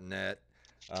Charles Martinet.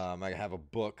 I have a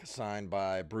book signed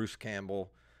by Bruce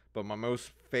Campbell. But my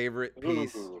most favorite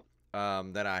piece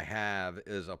that I have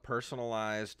is a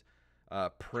personalized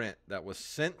print that was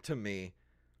sent to me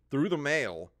through the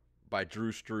mail by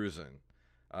Drew Struzan,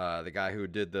 the guy who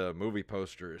did the movie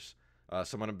posters.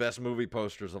 Some of the best movie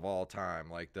posters of all time,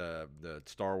 like the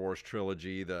Star Wars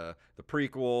trilogy, the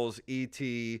prequels,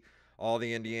 E.T., all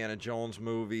the Indiana Jones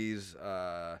movies,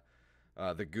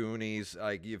 The Goonies.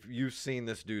 Like if you've seen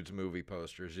this dude's movie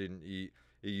posters,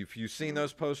 if you've seen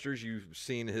those posters, you've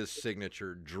seen his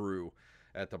signature Drew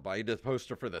at the bottom. He did the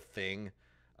poster for The Thing,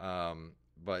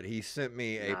 but he sent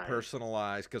me a Nice.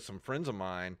 personalized because some friends of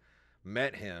mine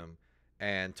met him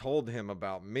and told him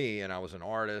about me, and I was an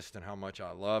artist and how much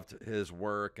I loved his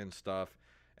work and stuff.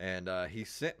 And he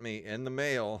sent me in the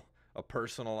mail a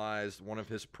personalized one of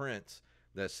his prints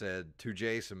that said, "To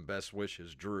Jason, best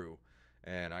wishes, Drew."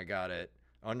 And I got it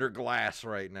under glass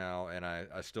right now, and I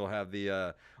still have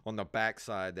the on the back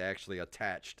side they actually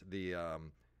attached the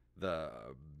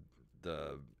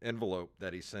the envelope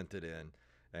that he sent it in,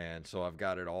 and so I've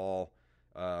got it all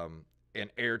in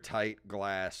airtight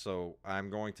glass. So I'm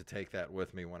going to take that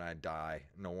with me when I die.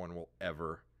 No one will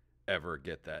ever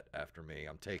get that after me.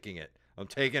 I'm taking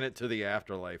it to the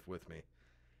afterlife with me.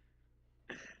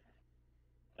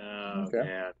 Oh Okay.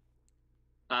 man.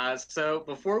 So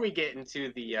before we get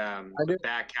into the I do.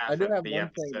 back I half do of have the one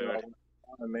thing that I episode,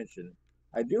 want to mention.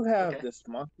 I do have okay. this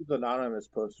Monsters Anonymous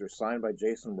poster signed by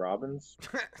Jason Robbins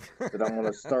that I'm going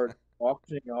to start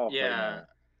auctioning off right Yeah.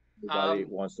 now. Anybody Um,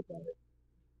 wants to buy it?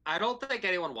 I don't think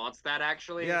anyone wants that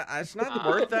actually. Yeah, it's not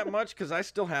Um, worth that much because I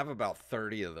still have about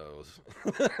 30 of those.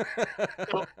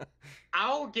 so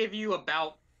I'll give you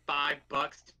about $5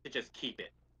 to just keep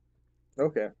it,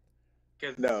 Okay.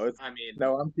 because No, it's I mean,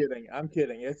 no. I'm kidding. I'm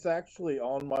kidding. It's actually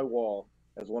on my wall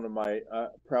as one of my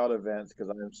proud events because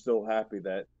I'm still happy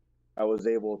that I was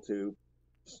able to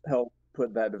help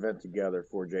put that event together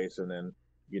for Jason and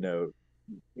you know,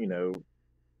 you know,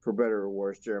 for better or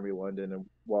worse, Jeremy London and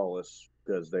Wallace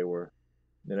because they were,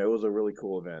 it was a really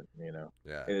cool event. Yeah.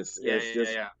 yeah, It's yeah, yeah,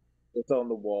 just yeah. it's on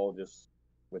the wall just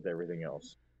with everything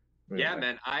else. Yeah, Anyway,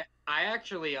 man. I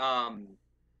actually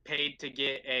paid to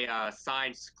get a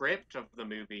signed script of the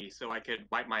movie so I could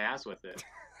wipe my ass with it.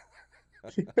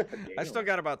 I still damn.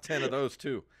 got about 10 of those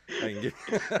too. I can get.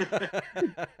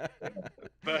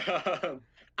 But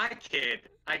I kid.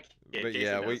 But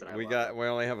yeah, Jason knows that I love him. we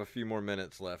only have a few more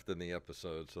minutes left in the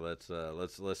episode, so let's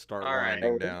start All right.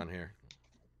 winding down here.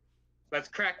 Let's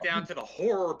crack down to the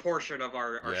horror portion of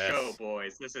our show, Yes.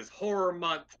 boys. This is horror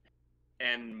month,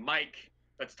 and Mike,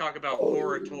 let's talk about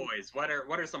horror Oh. toys. What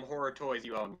are some horror toys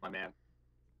you own, my man?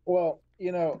 Well,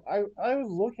 I was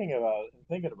looking about it and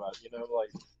thinking about it. Like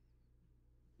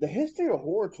the history of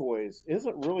horror toys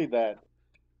isn't really that.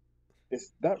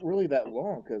 It's not really that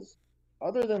long because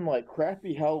other than like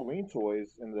crappy Halloween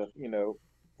toys in the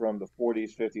from the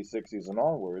 40s, 50s, 60s, and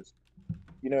onwards,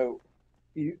 you know,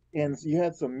 you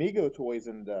had some Mego toys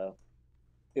in the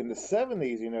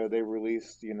 70s. They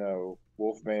released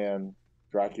Wolfman,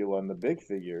 Dracula, and the big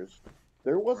figures.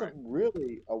 There wasn't Right.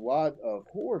 really a lot of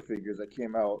horror figures that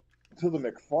came out until the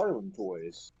McFarlane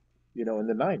toys, in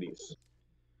the 90s.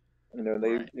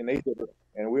 Right. They did,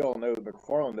 and we all know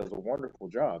McFarlane does a wonderful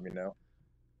job.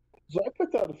 So I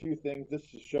picked out a few things just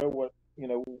to show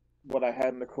what I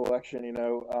had in the collection.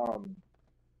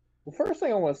 The first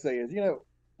thing I want to say is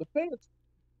the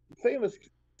famous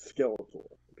Skeletor.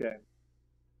 Okay,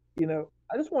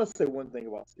 I just want to say one thing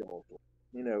about Skeletor.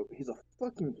 He's a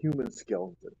fucking human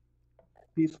skeleton.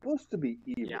 He's supposed to be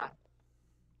evil, Yeah.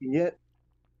 and yet,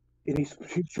 he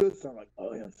should sound like,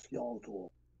 "I am Skeletor,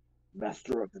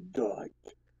 master of the dark."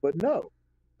 But no,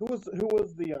 who was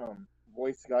the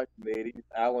voice guy from the 80s?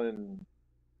 Alan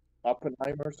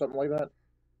Oppenheimer, or something like that.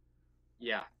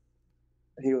 Yeah.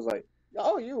 He was like,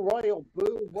 "Oh, you royal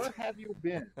boo, where have you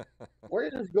been?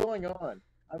 What is going on?"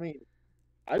 I mean,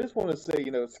 I just want to say,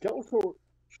 Skeletor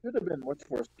should have been much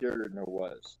more scarier than it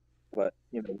was, but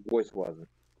voice wasn't.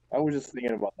 I was just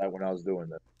thinking about that when I was doing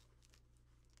this.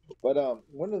 But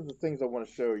one of the things I want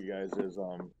to show you guys is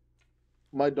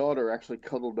my daughter actually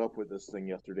cuddled up with this thing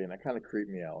yesterday, and it kind of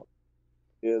creeped me out.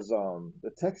 Is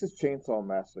the Texas Chainsaw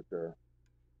Massacre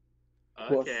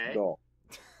plush Okay. doll?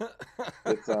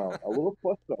 It's a little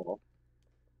plush doll.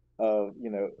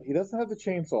 He doesn't have the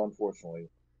chainsaw, unfortunately,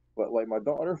 but like my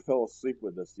daughter fell asleep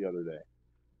with this the other day,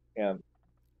 and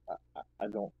I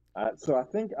don't. So I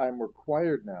think I'm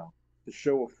required now to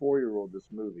show a 4-year-old this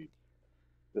movie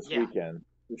this Yeah. weekend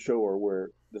to show her where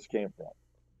this came from.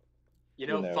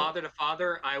 Father to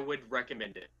father, I would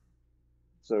recommend it.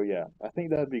 So yeah, I think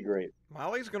that'd be great.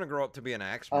 Molly's gonna grow up to be an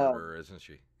axe Um, murderer, isn't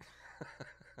she?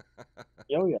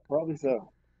 oh yeah, probably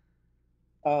so.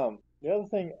 The other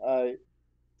thing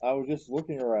I was just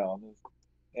looking around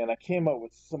and I came up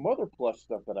with some other plush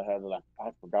stuff that I had that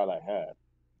I forgot I had.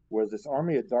 Was this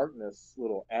Army of Darkness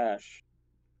little Ash?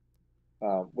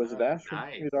 Was it Oh, Ash from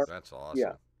Army nice. of Darkness? That's Yeah,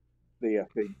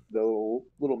 awesome. the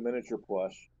little miniature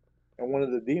plush, and one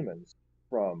of the demons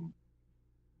from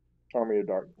Army of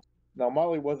Darkness. Now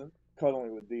Molly wasn't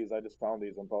cuddling with these. I just found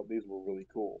these and thought these were really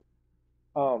cool.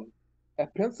 Um,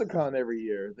 at Pensacon every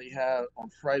year, they have on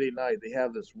Friday night they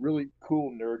have this really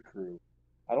cool nerd crew.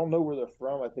 I don't know where they're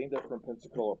from. I think they're from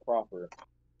Pensacola proper.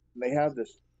 And they have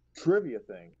this trivia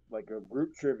thing, like a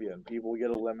group trivia, and people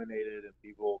get eliminated, and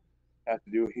people have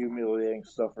to do humiliating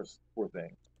stuff for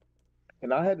things.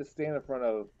 And I had to stand in front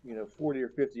of 40 or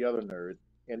 50 other nerds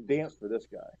and dance for this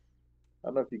guy. I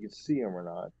don't know if you can see him or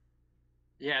not.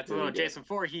 Yeah, it's a There little we go. Jason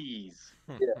Voorhees.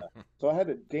 Yeah. So I had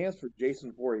to dance for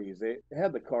Jason Voorhees. It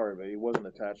had the card, but he wasn't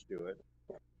attached to it.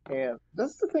 And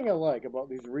that's the thing I like about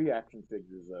these reaction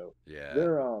figures, though. Yeah.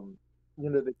 They're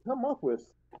they come up with,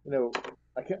 you know,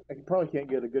 I probably can't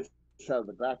get a good shot of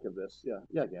the back of this. Yeah,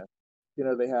 yeah, I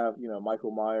can. They have,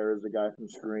 Michael Myers, the guy from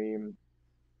Scream,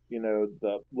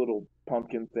 the little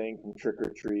pumpkin thing from Trick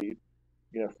or Treat,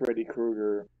 Freddy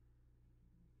Krueger,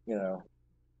 you know,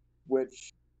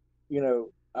 which,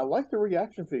 I like the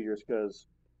reaction figures because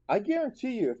I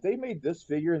guarantee you, if they made this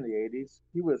figure in the '80s,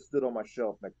 he would have stood on my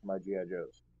shelf next to my GI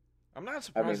Joes. I'm not I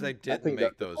surprised they mean, I didn't think make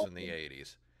that's those in the awesome.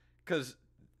 '80s, because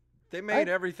they I made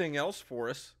everything else for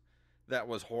us that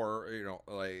was horror.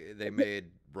 Like they made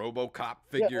RoboCop yeah,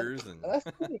 figures and and that's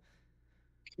the thing.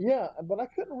 Yeah, but I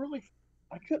couldn't really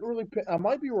pin, I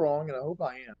might be wrong, and I hope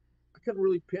I am. I couldn't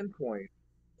really pinpoint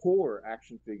horror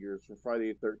action figures from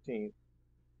Friday the 13th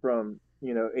from,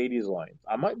 '80s lines.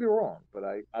 I might be wrong, but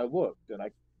I looked and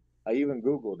I even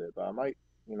Googled it, but I might,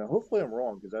 hopefully I'm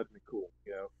wrong because that'd be cool,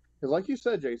 because like you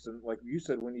said, Jason, like you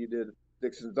said when you did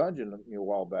Dixon's Dungeon, a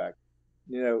while back,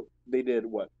 they did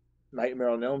what Nightmare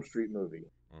on Elm Street movie.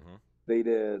 Mhm. They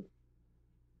did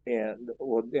and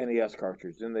well NES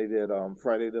cartridge. Then they did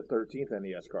Friday the 13th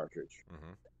NES cartridge.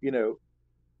 Mhm. You know,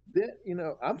 then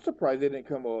I'm surprised they didn't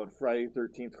come out with Friday the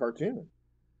 13th cartoon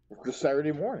for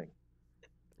Saturday morning.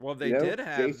 Well, they did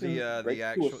have Jason the breaks to a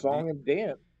actual. song and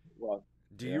dance. Well,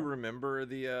 Do you yeah, remember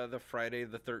the Friday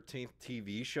the 13th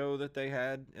TV show that they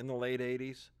had in the late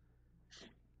 '80s?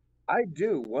 I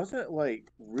do. Wasn't it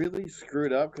like really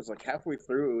screwed up because like halfway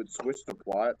through it would switch the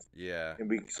plot Yeah. and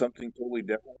be something totally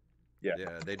different? Yeah.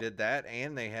 Yeah, they did that,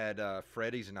 and they had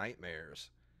Freddy's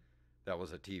Nightmares. That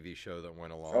was a TV show that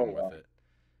went Oh along with wow, it.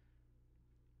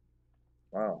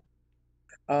 wow.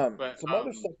 But Some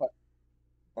other stuff.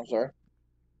 I'm sorry.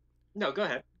 no, go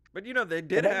ahead. But they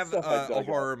did Some other have stuff I a dug out.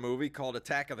 horror movie called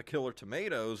Attack of the Killer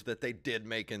Tomatoes that they did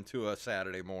make into a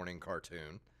Saturday morning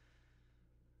cartoon.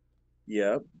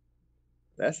 Yep,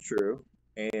 that's true.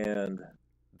 And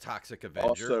Toxic Avenger.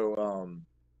 also,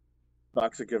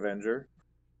 Toxic Avenger,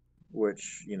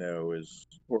 which is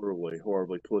horribly,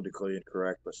 horribly politically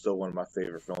incorrect, but still one of my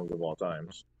favorite films of all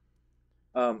times.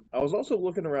 I was also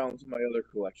looking around my other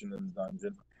collection in the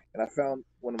dungeon, and I found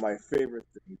one of my favorite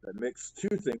things that mixed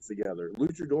two things together: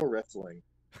 luchador wrestling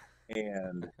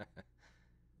and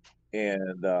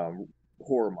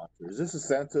horror monsters. This is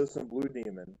Santos and Blue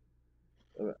Demon.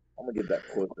 I'm gonna get that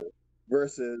closer.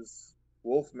 Versus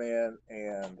Wolfman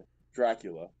and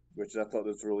Dracula, which I thought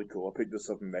was really cool. I picked this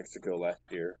up in Mexico last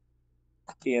year.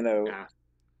 Yeah.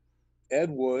 Ed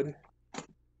Wood.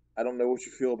 I don't know what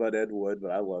you feel about Ed Wood,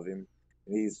 but I love him.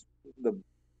 And he's the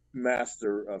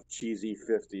master of cheesy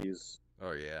 50s,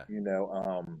 Oh yeah.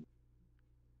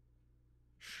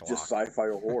 just Schlock. sci-fi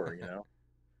or horror.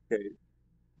 Okay,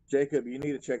 Jacob, you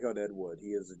need to check out Ed Wood.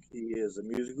 Well,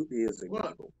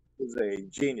 He's a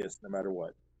genius no matter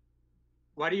what.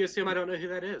 why do you assume I don't know who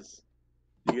that is?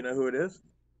 Do you know who it is?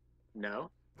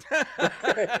 No.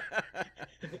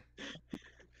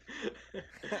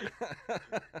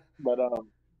 But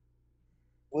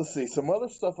let's see. Some other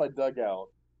stuff I dug out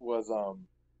was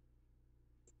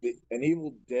an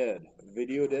Evil Dead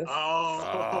video disc.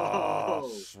 Oh, Oh,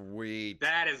 sweet.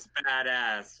 that is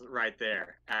badass right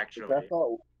there, which I actually.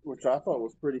 thought which I thought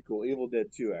was pretty cool. Evil Dead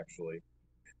 2 actually.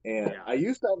 And Yeah. I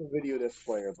used to have a video disc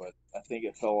player, but I think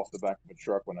it fell off the back of a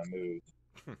truck when I moved.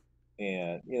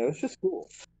 And it's just cool.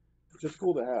 It's just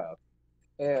cool to have.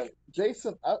 And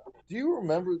Jason, do you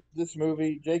remember this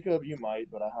movie? Jacob, you might,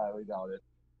 but I highly doubt it.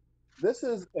 This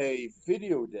is a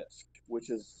video disc, which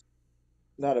is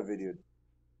not a video.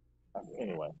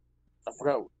 Anyway, I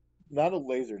forgot. Not a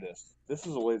laser disc. This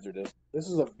is a laser disc. This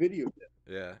is a video disc.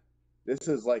 Yeah. This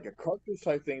is like a cartridge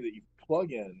type thing that you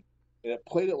plug in, and it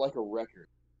played it like a record.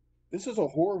 This is a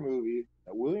horror movie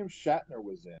that William Shatner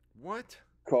was in What?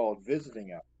 called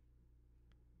Visiting Hours.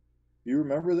 Do you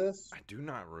remember this? I do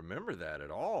not remember that at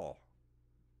all.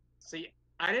 See,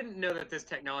 I didn't know that this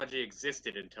technology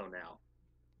existed until now.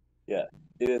 Yeah,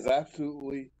 it is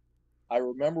absolutely. I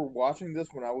remember watching this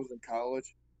when I was in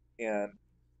college, and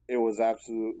it was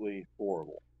absolutely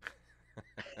horrible.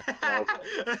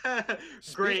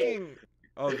 Great.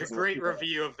 Oh, Great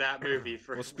review of that movie.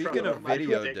 well, From speaking of Michael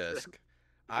video Dixon. disc,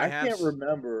 I can't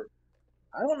remember.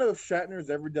 I don't know if Shatner's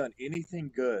ever done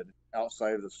anything good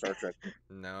outside of the Star Trek.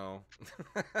 No.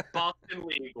 Boston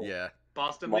Legal. Yeah.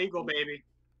 Boston Legal, baby.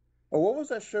 Oh, what was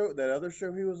that show? That other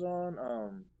show he was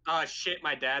on? Shit,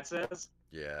 my dad says.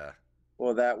 Yeah.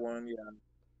 Well, that one, yeah.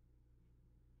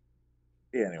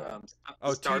 Yeah. Anyway.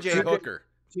 Oh, Star T.J. Trek. Hooker.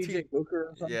 T.J. Hooker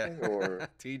or something, Yeah. or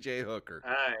T.J. Hooker.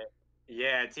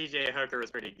 Yeah, T.J. Hooker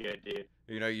was pretty good, dude.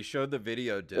 You know, you showed the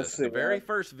video disc. see, The very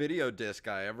first video disc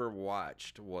I ever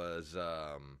watched was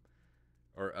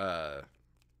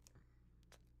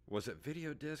was it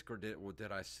video disc or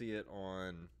did I see it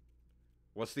on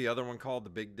what's the other one called? The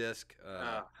big disc?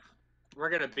 We're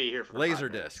gonna be here for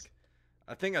Laserdisc.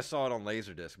 I think I saw it on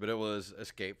Laserdisc, but it was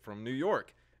Escape from New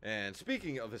York. And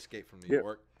speaking of Escape from New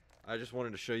York, I just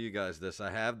wanted to show you guys this.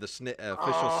 I have the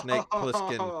official Snake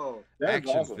Plissken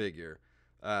action figure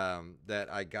that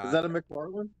I got. Is that a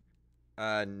McFarlane?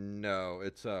 No,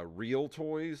 it's Real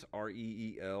Toys,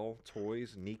 REEL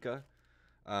Toys, Nika.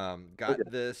 Got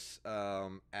this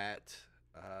at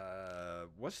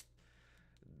what's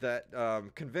that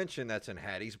convention that's in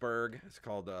Hattiesburg? It's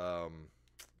called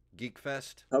Geek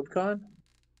Fest. HubCon?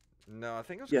 No, I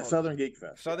think it was called Southern Geek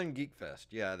Fest. Southern Geek Fest.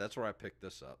 Yeah, that's where I picked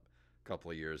this up a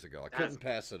couple of years ago. I couldn't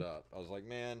pass it up. I was like,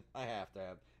 man, I have to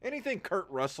have anything Kurt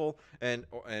Russell and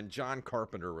John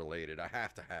Carpenter related. I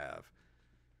have to have.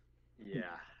 Yeah.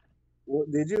 Well,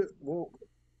 did you? Well,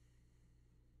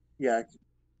 yeah.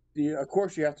 Of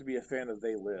course, you have to be a fan of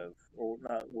They Live, or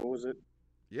not? What was it?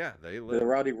 Yeah, They Live. The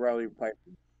Rowdy Piper.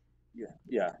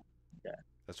 Yeah.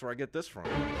 That's where I get this from.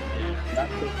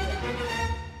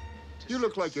 You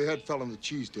look like your head fell on the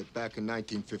cheese dip back in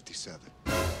 1957.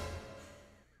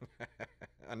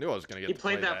 I knew I was gonna get. He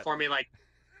played that for me like.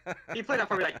 He played that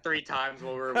for me like 3 times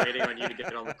while we were waiting on you to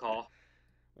get on the call.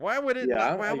 Why would it?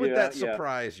 Why would that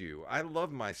surprise you? I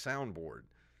love my soundboard.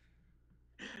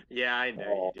 Yeah, I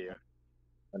know you do.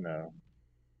 I know.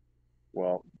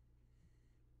 Well,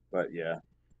 but yeah.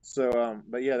 So,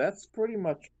 but yeah, that's pretty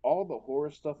much all the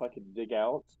horror stuff I could dig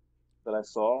out that I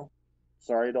saw.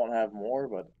 Sorry, I don't have more,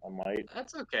 but I might.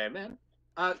 That's okay, man.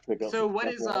 So what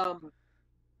is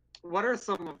what are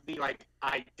some of the like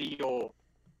ideal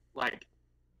like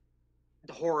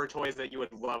horror toys that you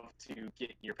would love to get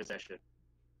in your possession?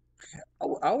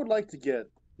 I would like to get,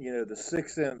 the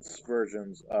 6-inch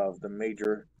versions of the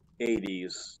major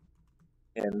 80s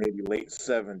and maybe late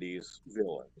 70s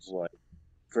villains like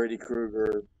Freddy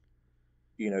Krueger,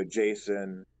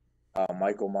 Jason,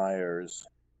 Michael Myers,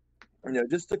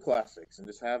 just the classics, and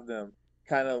just have them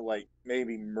kind of like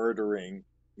maybe murdering,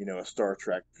 a Star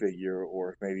Trek figure,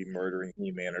 or maybe murdering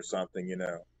He-Man or something,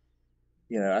 I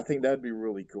think that'd be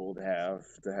really cool to have,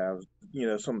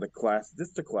 some of the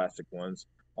just the classic ones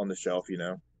on the shelf,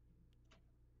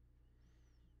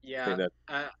 Yeah,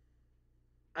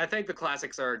 I think the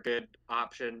classics are a good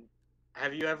option.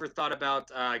 Have you ever thought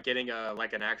about getting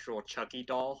an actual Chucky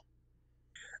doll?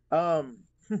 I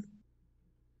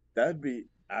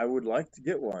would like to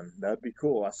get one. That'd be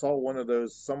cool. I saw one of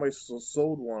those. Somebody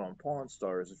sold one on Pawn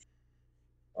Stars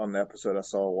on the episode I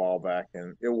saw a while back,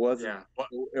 and it wasn't. Yeah.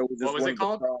 It was just what was it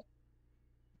called?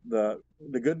 The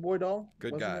Good Boy doll.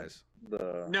 Good Guys.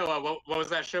 No. What was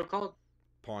that show called?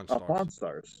 Pawn Stars. Pawn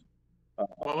Stars.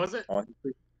 What was it?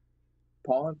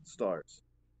 Pawn Stars.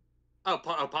 Oh,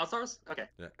 Pawn Stars? Okay.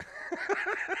 Yeah.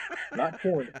 Not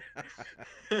porn.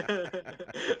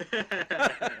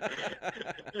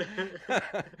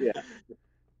 Yeah.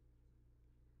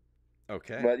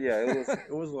 Okay. But yeah,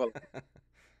 it was a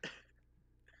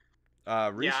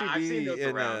lot.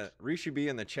 Rishi B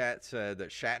in the chat said that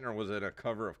Shatner was in a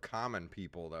cover of Common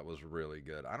People that was really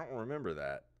good. I don't remember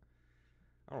that.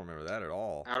 I don't remember that at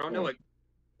all. I don't know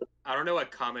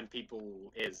what Common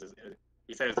People is.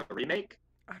 You said it's a remake?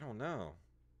 I don't know.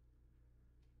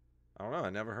 I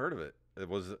never heard of it.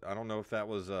 I don't know if that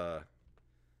was a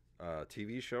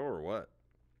TV show or what.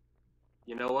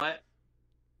 You know what?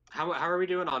 How are we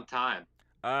doing on time?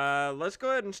 Let's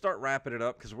go ahead and start wrapping it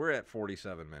up because we're at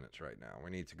 47 minutes right now.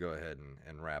 We need to go ahead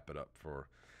and wrap it up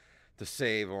to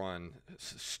save on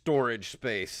storage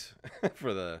space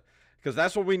because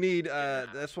that's what we need.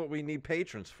 That's what we need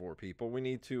patrons for, people. We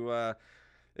need to.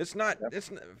 It's not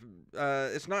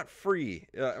free.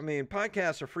 I mean,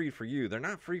 podcasts are free for you. They're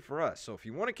not free for us. So if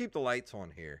you want to keep the lights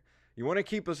on here, you want to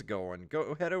keep us going,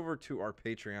 go head over to our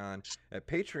Patreon at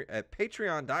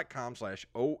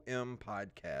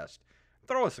patreon.com/ompodcast.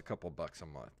 Throw us a couple bucks a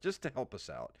month just to help us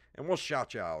out, and we'll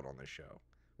shout you out on the show.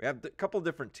 We have a couple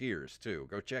different tiers too.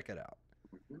 Go check it out.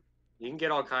 You can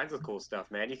get all kinds of cool stuff,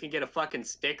 man. You can get a fucking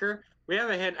sticker. We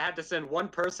haven't had to send one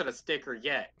person a sticker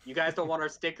yet. You guys don't want our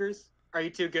stickers? Are you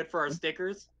too good for our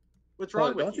stickers? What's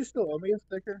wrong with Don't you? you still owe me a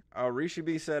sticker? Rishi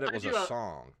B said it I was do a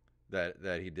song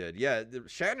that he did. Yeah,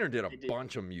 Shatner did a I do.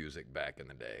 bunch of music back in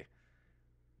the day.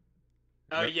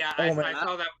 Oh yeah, Oh, man, I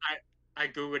saw that. I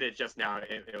googled it just now.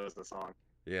 It was the song.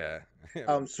 Yeah.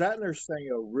 Shatner sang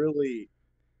a really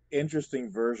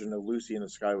interesting version of "Lucy in the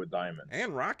Sky with Diamonds"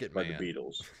 And Rocket by Man. the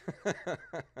Beatles.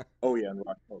 Oh yeah, and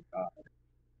Rocket. Oh god.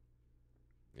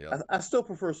 Yeah. I still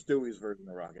prefer Stewie's version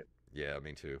of Rocket. Yeah,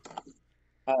 me too.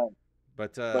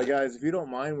 But guys, if you don't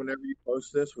mind, whenever you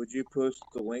post this, would you post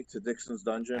the link to Dixon's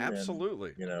Dungeon?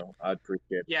 Absolutely. And, I'd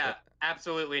appreciate it. Yeah,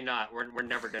 absolutely not. We're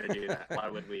never gonna do that. Why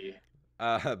would we?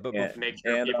 But Make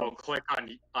sure people click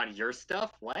on your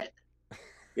stuff. What?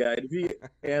 Yeah, if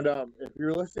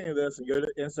you're listening to this and go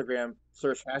to Instagram,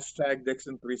 search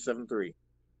 #Dixon373.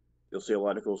 You'll see a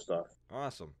lot of cool stuff.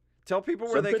 Awesome. Tell people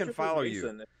where Some they can pictures of follow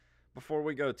Jason. you. Before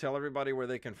we go, tell everybody where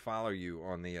they can follow you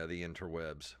on the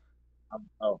interwebs.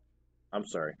 I'm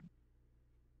sorry.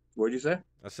 What'd you say?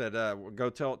 I said, go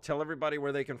tell everybody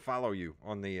where they can follow you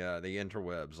on the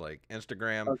interwebs, like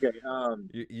Instagram. Okay.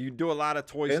 You do a lot of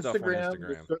toy stuff on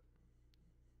Instagram.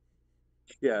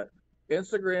 Yeah,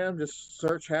 Instagram. Just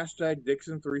search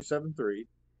 #Dixon373.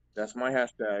 That's my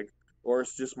hashtag, or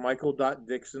it's just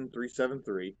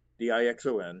Michael.Dixon373.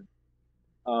 Dixon.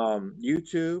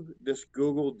 YouTube. Just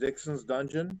Google Dixon's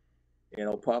Dungeon, and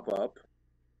it'll pop up.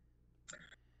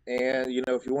 And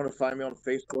if you want to find me on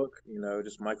Facebook,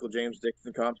 just Michael James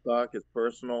Dixon Comstock. It's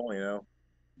personal.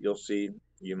 You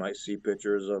might see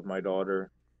pictures of my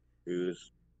daughter,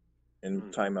 who's in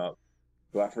timeout.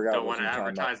 So I forgot. Don't want to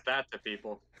advertise that to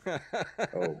people.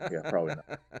 Oh yeah, probably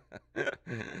not.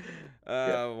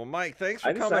 Well, Mike, thanks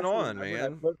for coming on,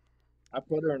 man. I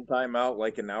put her in timeout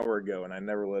like an hour ago, and I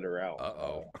never let her out.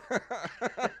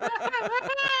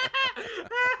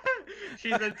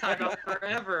 She's in timeout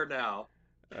forever now.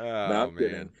 Oh, no, I'm man.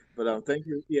 kidding. But thank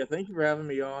you. Yeah, thank you for having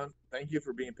me on. Thank you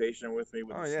for being patient with me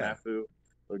with the snafu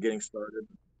of getting started.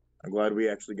 I'm glad we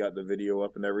actually got the video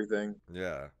up and everything.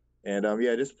 Yeah. And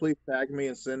just please tag me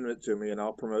and send it to me, and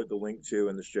I'll promote the link to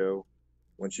in the show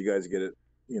once you guys get it,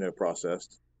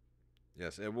 processed.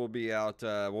 Yes, it will be out.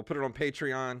 We'll put it on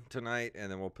Patreon tonight,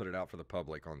 and then we'll put it out for the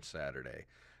public on Saturday.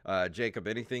 Jacob,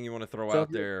 anything you want to throw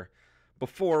out there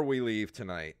before we leave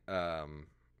tonight?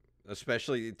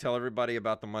 Especially tell everybody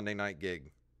about the Monday night gig.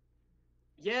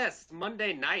 Yes,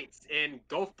 Monday nights in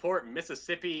Gulfport,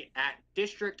 Mississippi at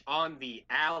District on the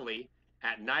Alley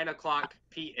at 9:00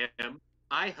 p.m.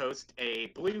 I host a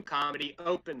blue comedy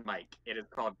open mic. It is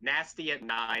called Nasty at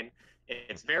 9.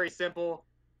 It's very simple.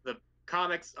 The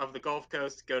comics of the Gulf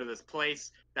Coast go to this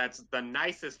place that's the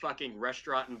nicest fucking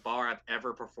restaurant and bar I've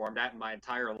ever performed at in my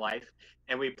entire life.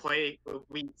 And we say the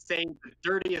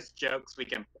dirtiest jokes we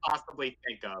can possibly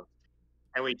think of.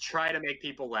 And we try to make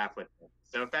people laugh with them.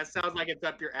 So if that sounds like it's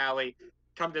up your alley,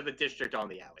 come to the District on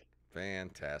the Alley.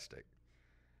 Fantastic.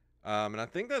 And I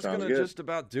think that's going to just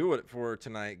about do it for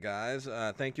tonight, guys.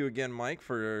 Thank you again, Mike,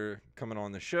 for coming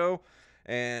on the show.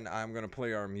 And I'm going to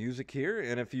play our music here.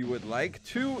 And if you would like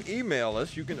to email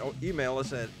us, you can email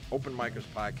us at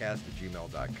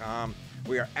openmikerspodcast@gmail.com.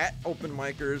 We are at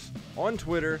OpenMikers on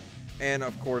Twitter. And,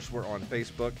 of course, we're on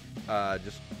Facebook.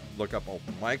 Just look up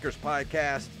Open Mikers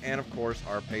Podcast. And, of course,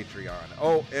 our Patreon,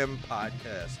 OM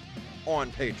Podcast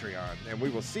on Patreon. And we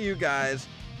will see you guys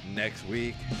next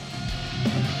week.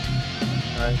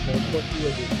 All right, thanks.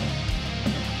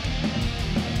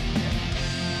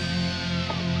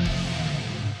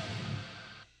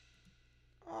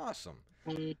 Awesome.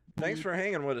 Thanks for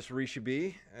hanging with us, Rishi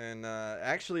B. And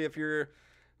actually, if you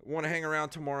want to hang around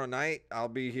tomorrow night, I'll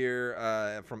be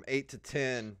here from 8 to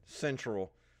 10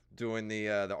 Central doing the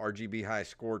RGB High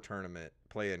Score Tournament,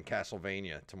 playing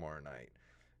Castlevania tomorrow night.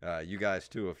 You guys,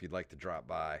 too, if you'd like to drop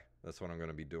by. That's what I'm going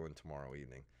to be doing tomorrow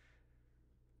evening.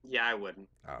 Yeah, I wouldn't.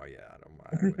 Oh, yeah. I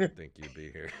wouldn't think you'd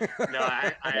be here. No,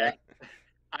 I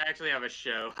actually have a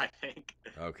show, I think.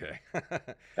 Okay. I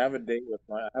have a date with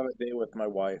my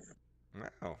wife.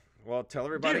 Oh, well, tell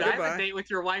everybody Dude, goodbye. I have a date with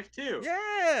your wife, too.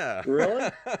 Yeah. Really?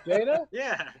 Jada?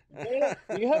 Yeah. Jada,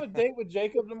 do you have a date with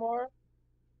Jacob tomorrow?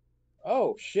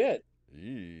 Oh, shit.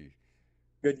 Yee.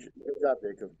 Good job,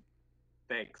 Jacob.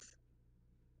 Thanks.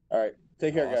 All right.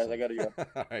 Take care, Awesome. guys. I got to go.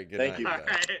 All right. Good Thank night, you. guys. All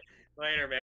right. Later,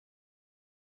 man.